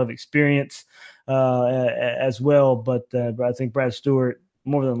well with a lot of experience as well. But I think Brad Stewart,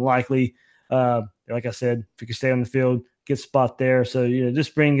 more than likely, like I said, if he can stay on the field, get spot there. So, this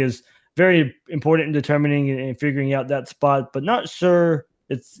spring is very important in determining and figuring out that spot, but not sure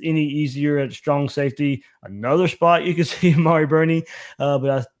it's any easier at strong safety. Another spot you can see Amari Burney, but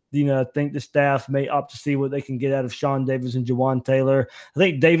I think the staff may opt to see what they can get out of Sean Davis and Jawan Taylor. I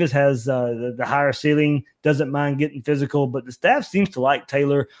think Davis has the higher ceiling, doesn't mind getting physical, but the staff seems to like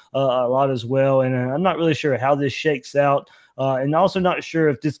Taylor a lot as well. And I'm not really sure how this shakes out. And also not sure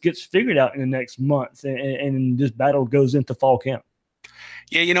if this gets figured out in the next month and this battle goes into fall camp.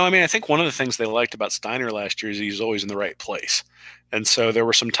 Yeah, I think one of the things they liked about Steiner last year is he's always in the right place. And so there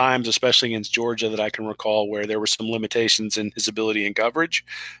were some times, especially against Georgia, that I can recall where there were some limitations in his ability in coverage,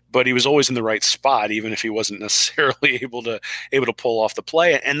 but he was always in the right spot, even if he wasn't necessarily able to pull off the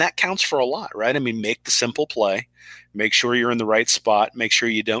play. And that counts for a lot, right? Make the simple play, make sure you're in the right spot, make sure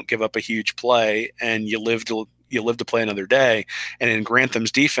you don't give up a huge play, and you live to play another day. And in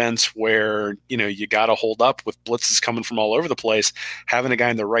Grantham's defense, where, you got to hold up with blitzes coming from all over the place, having a guy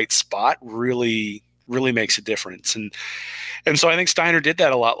in the right spot really makes a difference. And so I think Steiner did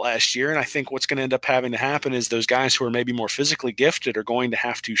that a lot last year. And I think what's going to end up having to happen is those guys who are maybe more physically gifted are going to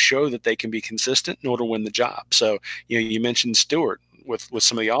have to show that they can be consistent in order to win the job. So, you mentioned Stewart with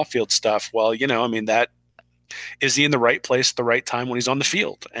some of the off-field stuff. Well, that is he in the right place at the right time when he's on the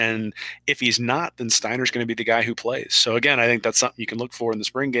field? And if he's not, then Steiner's going to be the guy who plays. So again, I think that's something you can look for in the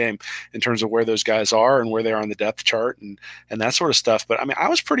spring game in terms of where those guys are and where they are on the depth chart and that sort of stuff. But I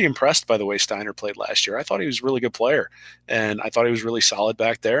was pretty impressed by the way Steiner played last year. I thought he was a really good player, and I thought he was really solid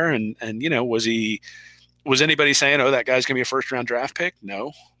back there. And was anybody saying, oh, that guy's going to be a first round draft pick?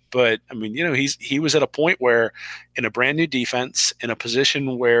 No. But he was at a point where in a brand new defense, in a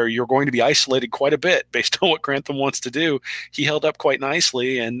position where you're going to be isolated quite a bit based on what Grantham wants to do, he held up quite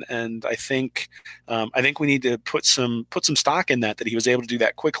nicely. And I think we need to put some stock in that he was able to do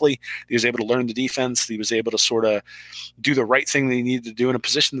that quickly. He was able to learn the defense. He was able to sort of do the right thing that he needed to do in a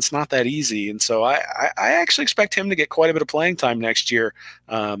position that's not that easy. And so I actually expect him to get quite a bit of playing time next year.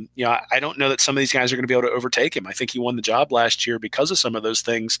 I don't know that some of these guys are going to be able to overtake him. I think he won the job last year because of some of those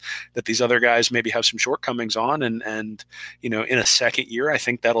things that these other guys maybe have some shortcomings on. And in a second year, I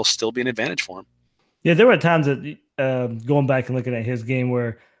think that'll still be an advantage for him. Yeah, there were times that going back and looking at his game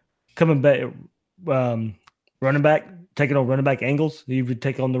where coming back, running back, taking on running back angles, he would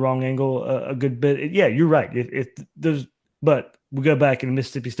take on the wrong angle a good bit. Yeah, you're right. But we go back in the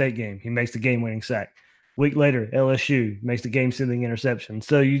Mississippi State game, he makes the game-winning sack. Week later, LSU makes the game-sealing interception.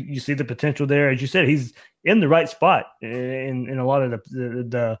 So you see the potential there. As you said, he's in the right spot in a lot of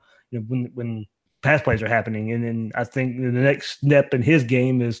the when pass plays are happening. And then I think the next step in his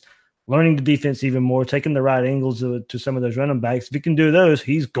game is learning the defense even more, taking the right angles to some of those running backs. If he can do those,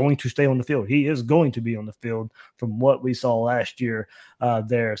 he's going to stay on the field. He is going to be on the field from what we saw last year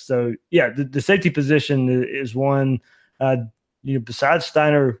there. So, yeah, the safety position is one besides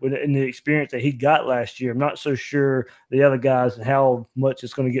Steiner in the experience that he got last year. I'm not so sure the other guys and how much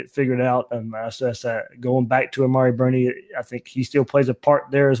it's going to get figured out. Going back to Amari Burney, I think he still plays a part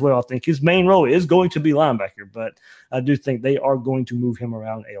there as well. I think his main role is going to be linebacker, but I do think they are going to move him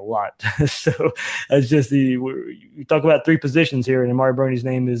around a lot. So it's just you talk about three positions here, and Amari Burney's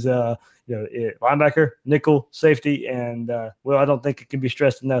name is linebacker, nickel, safety, and I don't think it can be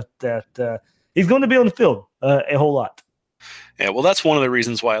stressed enough that he's going to be on the field a whole lot. Yeah, well, that's one of the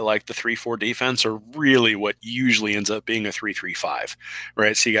reasons why I like the 3-4 defense, or really what usually ends up being a 3-3-5,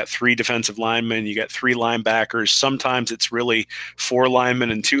 right? So you got 3 defensive linemen, you got 3 linebackers. Sometimes it's really 4 linemen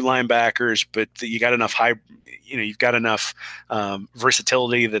and 2 linebackers, but you got enough you've got enough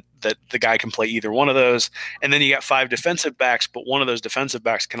versatility that the guy can play either one of those. And then you got 5 defensive backs, but one of those defensive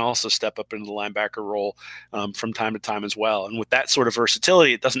backs can also step up into the linebacker role from time to time as well. And with that sort of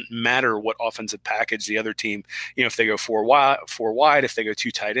versatility, it doesn't matter what offensive package the other team, if they go 4 wide, if they go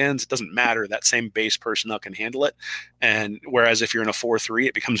 2 tight ends, it doesn't matter. That same base personnel can handle it. And whereas if you're in a 4-3,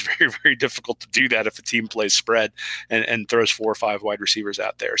 it becomes very, very difficult to do that if a team plays spread and throws 4 or 5 wide receivers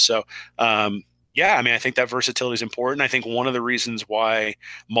out there. So, I think that versatility is important. I think one of the reasons why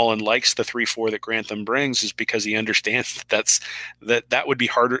Mullen likes the 3-4 that Grantham brings is because he understands that would be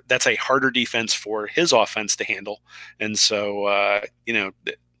harder. That's a harder defense for his offense to handle. And so,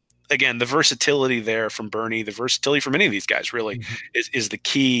 again, the versatility there from Burney, the versatility from any of these guys really is the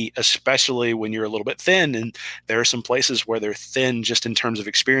key, especially when you're a little bit thin. And there are some places where they're thin just in terms of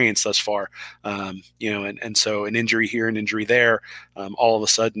experience thus far, and so an injury here, an injury there, all of a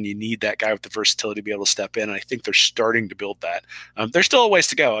sudden you need that guy with the versatility to be able to step in. And I think they're starting to build that. There's still a ways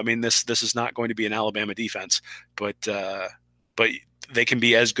to go. I mean, this is not going to be an Alabama defense, but they can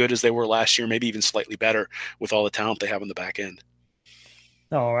be as good as they were last year, maybe even slightly better with all the talent they have on the back end.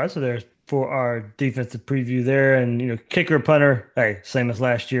 All right, so there's for our defensive preview there, and kicker, punter, hey, same as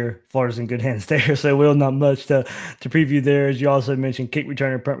last year. Florida's in good hands there, so not much to preview there. As you also mentioned, kick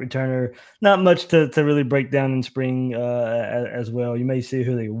returner, punt returner, not much to really break down in spring as well. You may see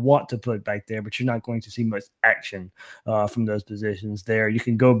who they want to put back there, but you're not going to see much action from those positions there. You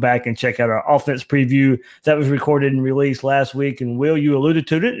can go back and check out our offense preview that was recorded and released last week. And Will, you alluded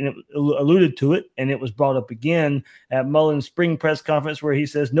to it, and it was brought up again at Mullen's spring press conference, where he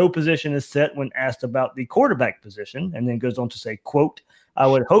says no position is set when asked about the quarterback position, and then goes on to say, quote, "I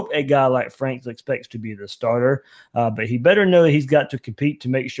would hope a guy like Franks expects to be the starter, but he better know that he's got to compete to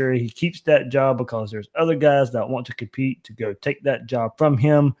make sure he keeps that job, because there's other guys that want to compete to go take that job from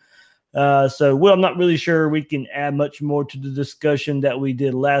him." So, Will, I'm not really sure we can add much more to the discussion that we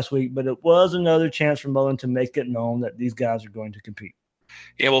did last week, but it was another chance for Mullen to make it known that these guys are going to compete.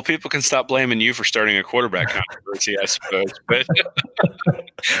 Yeah, well, people can stop blaming you for starting a quarterback controversy, I suppose. But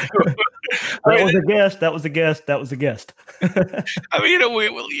that was a guest. I mean,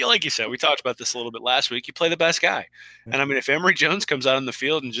 we like you said, we talked about this a little bit last week. You play the best guy, and I mean, if Emory Jones comes out on the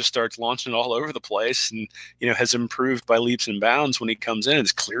field and just starts launching it all over the place, and has improved by leaps and bounds when he comes in,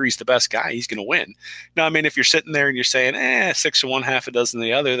 it's clear he's the best guy. He's going to win. Now, I mean, if you're sitting there and you're saying, 6 of one, half a dozen of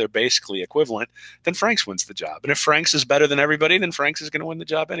the other, they're basically equivalent, then Franks wins the job. And if Franks is better than everybody, then Franks is going to win the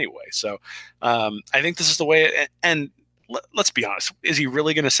job anyway. So I think this is the way. And let's be honest, is he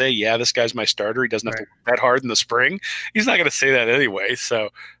really going to say, yeah, this guy's my starter, he doesn't have to work that hard in the spring? He's not going to say that anyway. So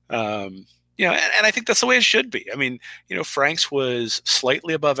and I think that's the way it should be. I mean, Franks was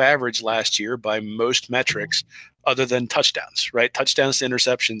slightly above average last year by most metrics other than touchdowns, right? Touchdowns to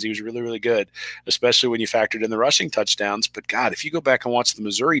interceptions, he was really, really good, especially when you factored in the rushing touchdowns. But God, if you go back and watch the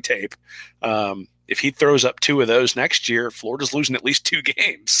Missouri tape, if he throws up 2 of those next year, Florida's losing at least 2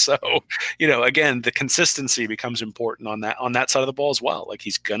 games. So, again, the consistency becomes important on that side of the ball as well. Like,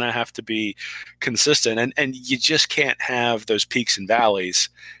 he's going to have to be consistent, and you just can't have those peaks and valleys.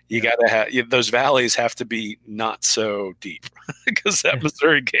 You got to have those valleys have to be not so deep, because that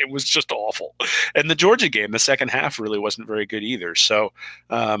Missouri game was just awful. And the Georgia game, the second half really wasn't very good either. So,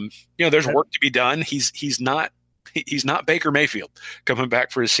 there's work to be done. He's not Baker Mayfield coming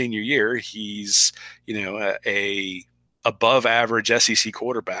back for his senior year. He's, a above average SEC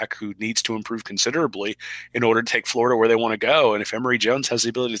quarterback who needs to improve considerably in order to take Florida where they want to go. And if Emory Jones has the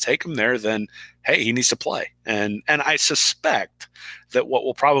ability to take him there, then hey, he needs to play. And I suspect that what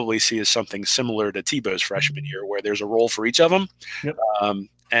we'll probably see is something similar to Tebow's freshman year, where there's a role for each of them. Yep.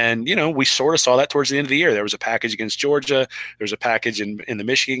 And, we sort of saw that towards the end of the year. There was a package against Georgia. There was a package in the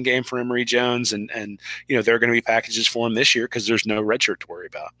Michigan game for Emory Jones. And there are going to be packages for him this year because there's no redshirt to worry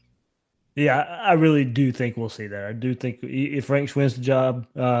about. Yeah, I really do think we'll see that. I do think if Franks wins the job,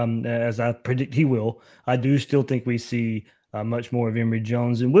 as I predict he will, I do still think we see much more of Emory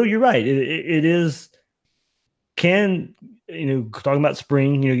Jones. And Will, you're right. It is talking about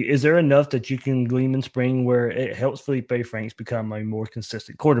spring, is there enough that you can glean in spring where it helps Felipe Franks become a more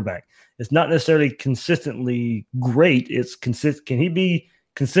consistent quarterback? It's not necessarily consistently great. It's consistent. Can he be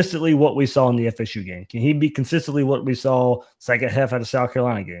consistently what we saw in the FSU game? Can he be consistently what we saw second half out of South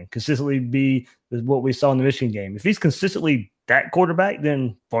Carolina game? Consistently be what we saw in the Michigan game? If he's consistently that quarterback,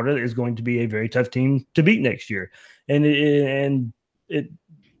 then Florida is going to be a very tough team to beat next year. And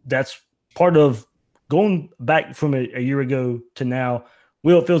that's part of going back from a year ago to now.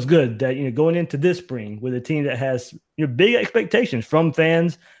 Will, it feels good that, going into this spring with a team that has big expectations from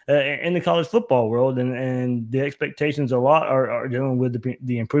fans in the college football world, and the expectations a lot are dealing with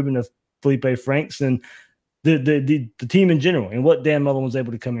the improvement of Felipe Franks and the team in general, and what Dan Mullen was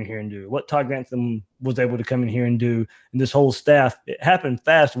able to come in here and do, what Todd Grantham was able to come in here and do, and this whole staff. It happened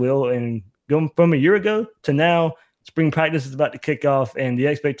fast, Will, and going from a year ago to now, spring practice is about to kick off, and the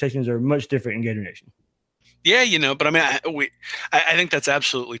expectations are much different in Gator Nation. Yeah, but I mean, I think that's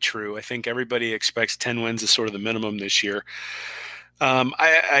absolutely true. I think everybody expects 10 wins as sort of the minimum this year.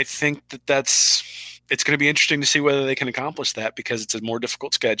 I think it's going to be interesting to see whether they can accomplish that, because it's a more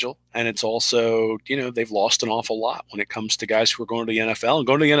difficult schedule. And it's also, they've lost an awful lot when it comes to guys who are going to the NFL, and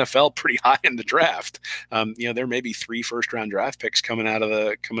going to the NFL pretty high in the draft. There may be 3 first-round draft picks coming out of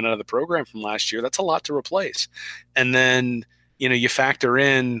the program from last year. That's a lot to replace. And then, you factor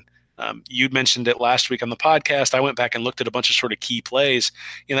in, you mentioned it last week on the podcast. I went back and looked at a bunch of sort of key plays.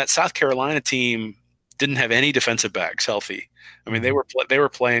 That South Carolina team didn't have any defensive backs healthy. I mean, they were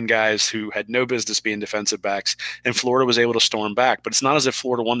playing guys who had no business being defensive backs, and Florida was able to storm back. But it's not as if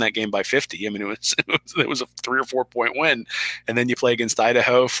Florida won that game by 50. I mean, it was a 3 or 4 point win. And then you play against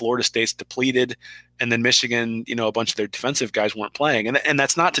Idaho, Florida State's depleted, and then Michigan, a bunch of their defensive guys weren't playing. And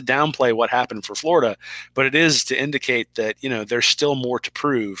that's not to downplay what happened for Florida, but it is to indicate that, there's still more to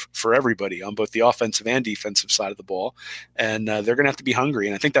prove for everybody on both the offensive and defensive side of the ball. And they're going to have to be hungry.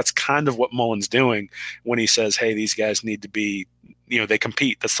 And I think that's kind of what Mullen's doing when he says, hey, these guys need to be, they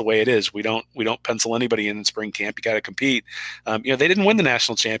compete. That's the way it is. We don't pencil anybody in spring camp. You got to compete. They didn't win the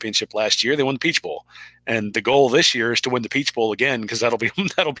national championship last year. They won the Peach Bowl, and the goal this year is to win the Peach Bowl again, because that'll be a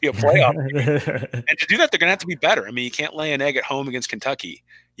playoff. And to do that, they're going to have to be better. I mean, you can't lay an egg at home against Kentucky.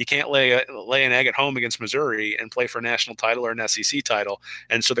 You can't lay an egg at home against Missouri and play for a national title or an SEC title.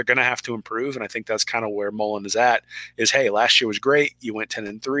 And so they're going to have to improve. And I think that's kind of where Mullen is at. Is, hey, last year was great. You went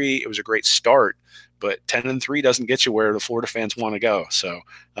 10-3. It was a great start. But 10-3 doesn't get you where the Florida fans want to go. So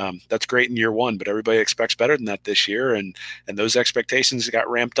that's great in year one, but everybody expects better than that this year. And those expectations got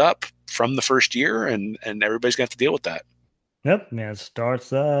ramped up from the first year, and everybody's going to have to deal with that. Yep, man. It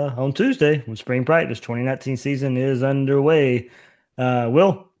starts on Tuesday when spring practice. 2019 season is underway.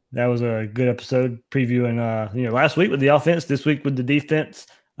 Will, that was a good episode previewing, last week with the offense, this week with the defense.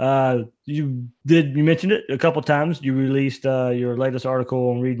 You mentioned it a couple times. You released your latest article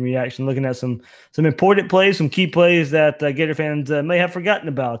on Read and Reaction, looking at some important plays, some key plays that Gator fans may have forgotten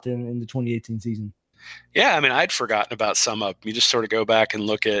about in the 2018 season. Yeah, I mean, I'd forgotten about some of them. You just sort of go back and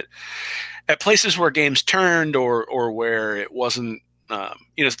look at places where games turned or where it wasn't,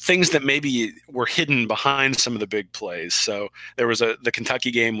 things that maybe were hidden behind some of the big plays. So there was the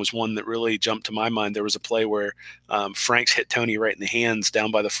Kentucky game was one that really jumped to my mind. There was a play where Franks hit Tony right in the hands down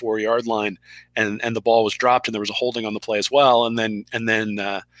by the 4-yard line, and the ball was dropped, and there was a holding on the play as well. And then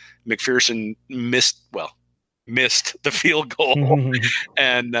McPherson missed the field goal.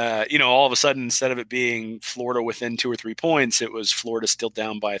 And, all of a sudden, instead of it being Florida within 2 or 3 points, it was Florida still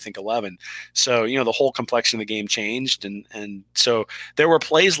down by, I think, 11. So, the whole complexion of the game changed. And so there were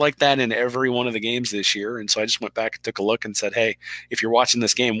plays like that in every one of the games this year. And so I just went back and took a look and said, hey, if you're watching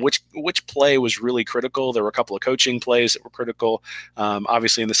this game, which play was really critical? There were a couple of coaching plays that were critical.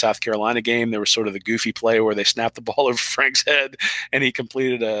 Obviously, in the South Carolina game, there was sort of the goofy play where they snapped the ball over Frank's head, and he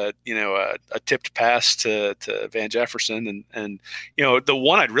completed a tipped pass to Van Jefferson. And the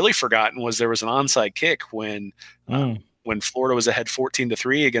one I'd really forgotten was there was an onside kick when Florida was ahead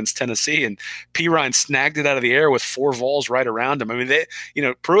 14-3 against Tennessee, and Perine snagged it out of the air with 4 Vols right around him. I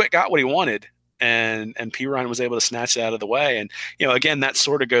mean, Pruitt got what he wanted, and Perine was able to snatch it out of the way. And, again, that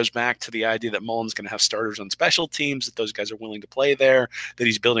sort of goes back to the idea that Mullen's going to have starters on special teams, that those guys are willing to play there, that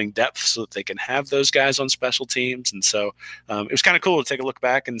he's building depth so that they can have those guys on special teams. And so it was kind of cool to take a look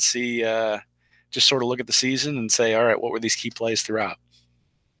back and see, just sort of look at the season and say, all right, what were these key plays throughout?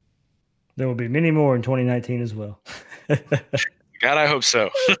 There will be many more in 2019 as well. God, I hope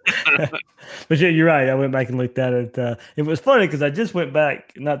so. But yeah, you're right. I went back and looked at it. It was funny because I just went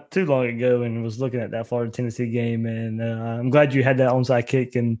back not too long ago and was looking at that Florida-Tennessee game, and I'm glad you had that onside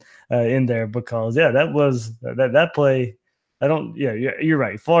kick in there because that was that play. You're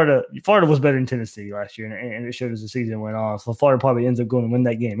right. Florida was better than Tennessee last year, and it showed as the season went on. So Florida probably ends up going to win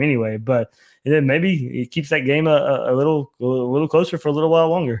that game anyway. But then maybe it keeps that game a little closer for a little while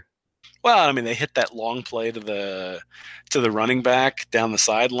longer. Well, I mean, they hit that long play to the running back down the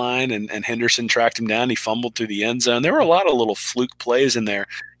sideline, and Henderson tracked him down. He fumbled through the end zone. There were a lot of little fluke plays in there.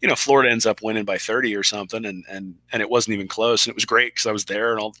 Florida ends up winning by 30 or something, and it wasn't even close. And it was great because I was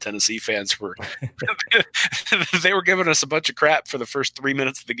there, and all the Tennessee fans were they were giving us a bunch of crap for the first 3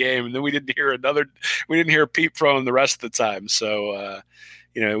 minutes of the game, and then we didn't hear a peep from them the rest of the time. So.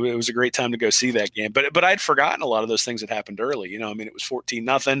 It was a great time to go see that game. But I'd forgotten a lot of those things that happened early. It was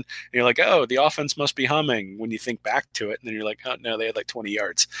 14-0. And you're like, oh, the offense must be humming when you think back to it. And then you're like, oh, no, they had like 20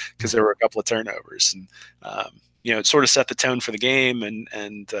 yards because there were a couple of turnovers. And, it sort of set the tone for the game and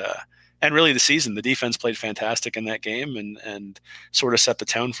really the season. The defense played fantastic in that game and sort of set the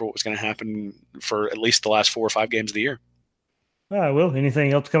tone for what was going to happen for at least the last 4 or 5 games of the year. All right, Will.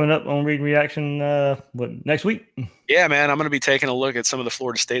 Anything else coming up on Read and Reaction next week? Yeah, man, I'm going to be taking a look at some of the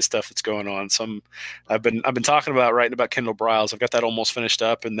Florida State stuff that's going on. I've been talking about writing about Kendall Briles. I've got that almost finished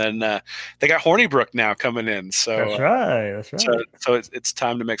up, and then they got Hornibrook now coming in. So that's right. So it's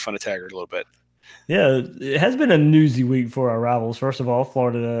time to make fun of Taggart a little bit. Yeah, it has been a newsy week for our rivals. First of all,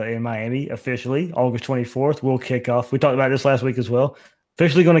 Florida and Miami officially August 24th will kick off. We talked about this last week as well.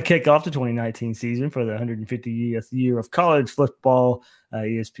 Officially going to kick off the 2019 season for the 150th year of college football.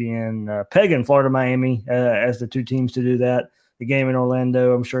 ESPN pegging Florida Miami as the 2 teams to do that. The game in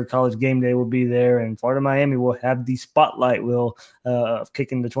Orlando, I'm sure College Game Day will be there, and Florida Miami will have the spotlight of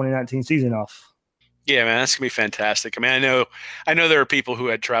kicking the 2019 season off. Yeah, man, that's gonna be fantastic. I mean, I know there are people who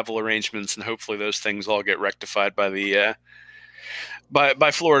had travel arrangements, and hopefully those things all get rectified by the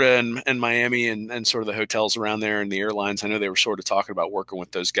by Florida and Miami and sort of the hotels around there and the airlines. I know they were sort of talking about working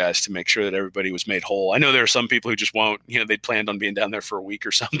with those guys to make sure that everybody was made whole. I know there are some people who just won't. They'd planned on being down there for a week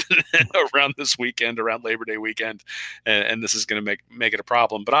or something around this weekend, around Labor Day weekend, and this is going to make it a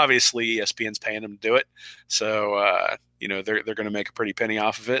problem. But obviously, ESPN's paying them to do it, so they're going to make a pretty penny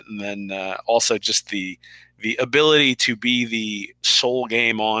off of it, and then also just the ability to be the sole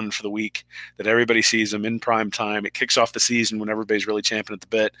game on for the week that everybody sees them in prime time. It kicks off the season when everybody's really champing at the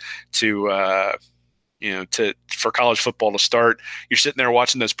bit for college football to start. You're sitting there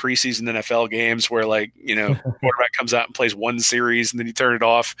watching those preseason NFL games where quarterback comes out and plays one series and then you turn it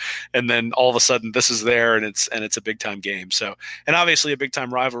off. And then all of a sudden this is there and it's a big time game. So, and obviously a big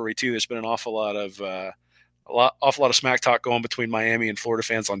time rivalry too. There's been an awful lot of smack talk going between Miami and Florida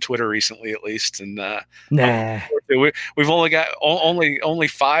fans on Twitter recently, at least. And we've only got only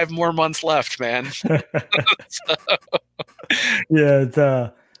 5 more months left, man. Yeah,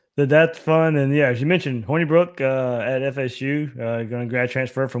 that's fun. And yeah, as you mentioned, Hornibrook at FSU, going to grad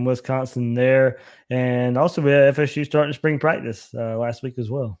transfer from Wisconsin there, and also we had FSU starting spring practice last week as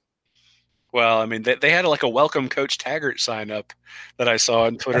well. Well, I mean, they had like a welcome Coach Taggart sign up that I saw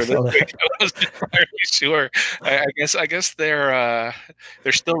on Twitter this week. I wasn't entirely sure. I guess they're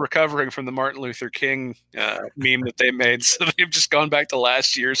still recovering from the Martin Luther King meme that they made, so they've just gone back to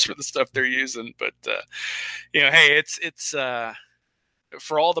last year's for the stuff they're using. But hey, it's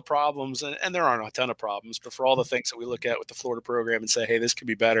for all the problems, and there aren't a ton of problems, but for all the things that we look at with the Florida program and say, hey, this could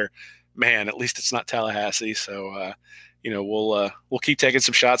be better. Man, at least it's not Tallahassee, so. We'll keep taking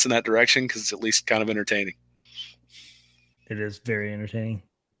some shots in that direction because it's at least kind of entertaining. It is very entertaining.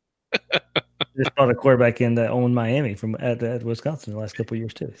 Just brought a quarterback in that owned Miami from at Wisconsin the last couple of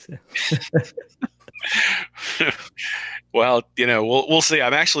years too. So. Well, we'll see.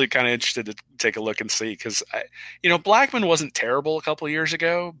 I'm actually kind of interested to take a look and see because Blackman wasn't terrible a couple of years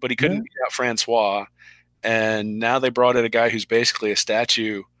ago, but he couldn't beat out Francois, and now they brought in a guy who's basically a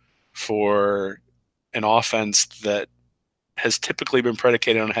statue for an offense that has typically been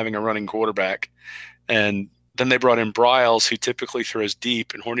predicated on having a running quarterback. And then they brought in Bryles, who typically throws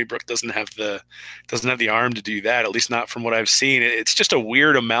deep, and Hornibrook doesn't have the arm to do that. At least not from what I've seen. It's just a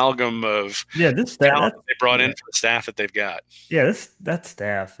weird amalgam of this staff they brought in for the staff that they've got. Yeah, that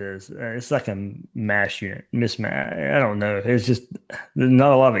staff is it's like a mismatch. I don't know. It's just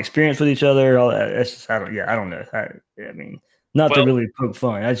not a lot of experience with each other. It's just I don't know. I mean, not to really poke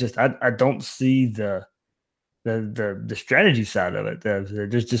fun. I don't see the strategy side of it.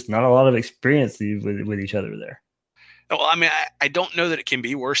 There's just not a lot of experience with each other there. Well, I mean, I don't know that it can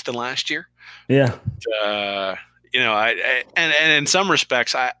be worse than last year. Yeah. And in some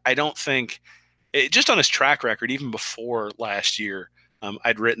respects, I don't think just on his track record, even before last year,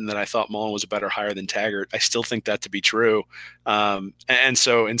 I'd written that I thought Mullen was a better hire than Taggart. I still think that to be true. And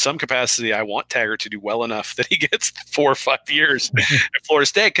so in some capacity, I want Taggart to do well enough that he gets 4 or 5 years at Florida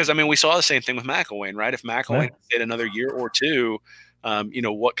State. Because, I mean, we saw the same thing with McElwain, right? If McElwain stayed another year or two,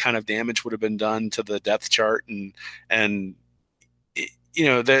 what kind of damage would have been done to the depth chart? And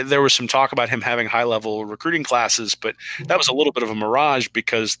there was some talk about him having high-level recruiting classes, but that was a little bit of a mirage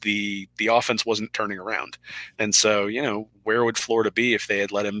because the offense wasn't turning around. And so, where would Florida be if they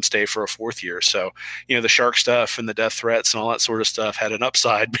had let him stay for a 4th year? So, the shark stuff and the death threats and all that sort of stuff had an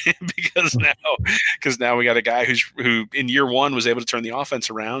upside because now we got a guy who in year 1 was able to turn the offense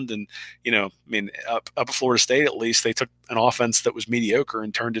around. And, up at Florida State, at least they took an offense that was mediocre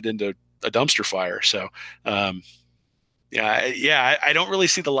and turned it into a dumpster fire. So, I don't really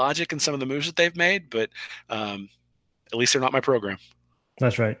see the logic in some of the moves that they've made, but at least they're not my program.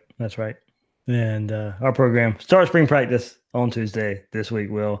 That's right. And our program starts spring practice on Tuesday this week.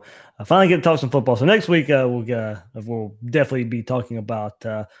 We'll finally get to talk some football. So next week we'll definitely be talking about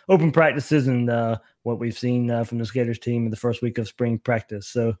open practices and what we've seen from the Gators team in the first week of spring practice.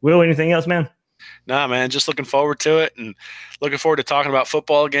 So, Will, anything else, man? Nah, man, just looking forward to it and looking forward to talking about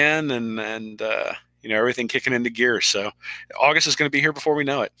football again and everything kicking into gear. So August is going to be here before we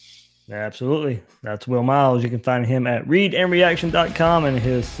know it. Absolutely. That's Will Miles. You can find him at readandreaction.com and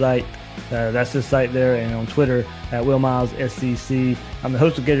his site. That's his site there, and on Twitter at Will Miles SEC. I'm the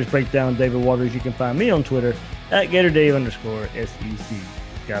host of Gators Breakdown, David Waters. You can find me on Twitter at GatorDave_SEC.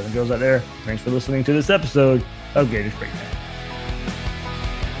 Guys and girls out there, thanks for listening to this episode of Gators Breakdown.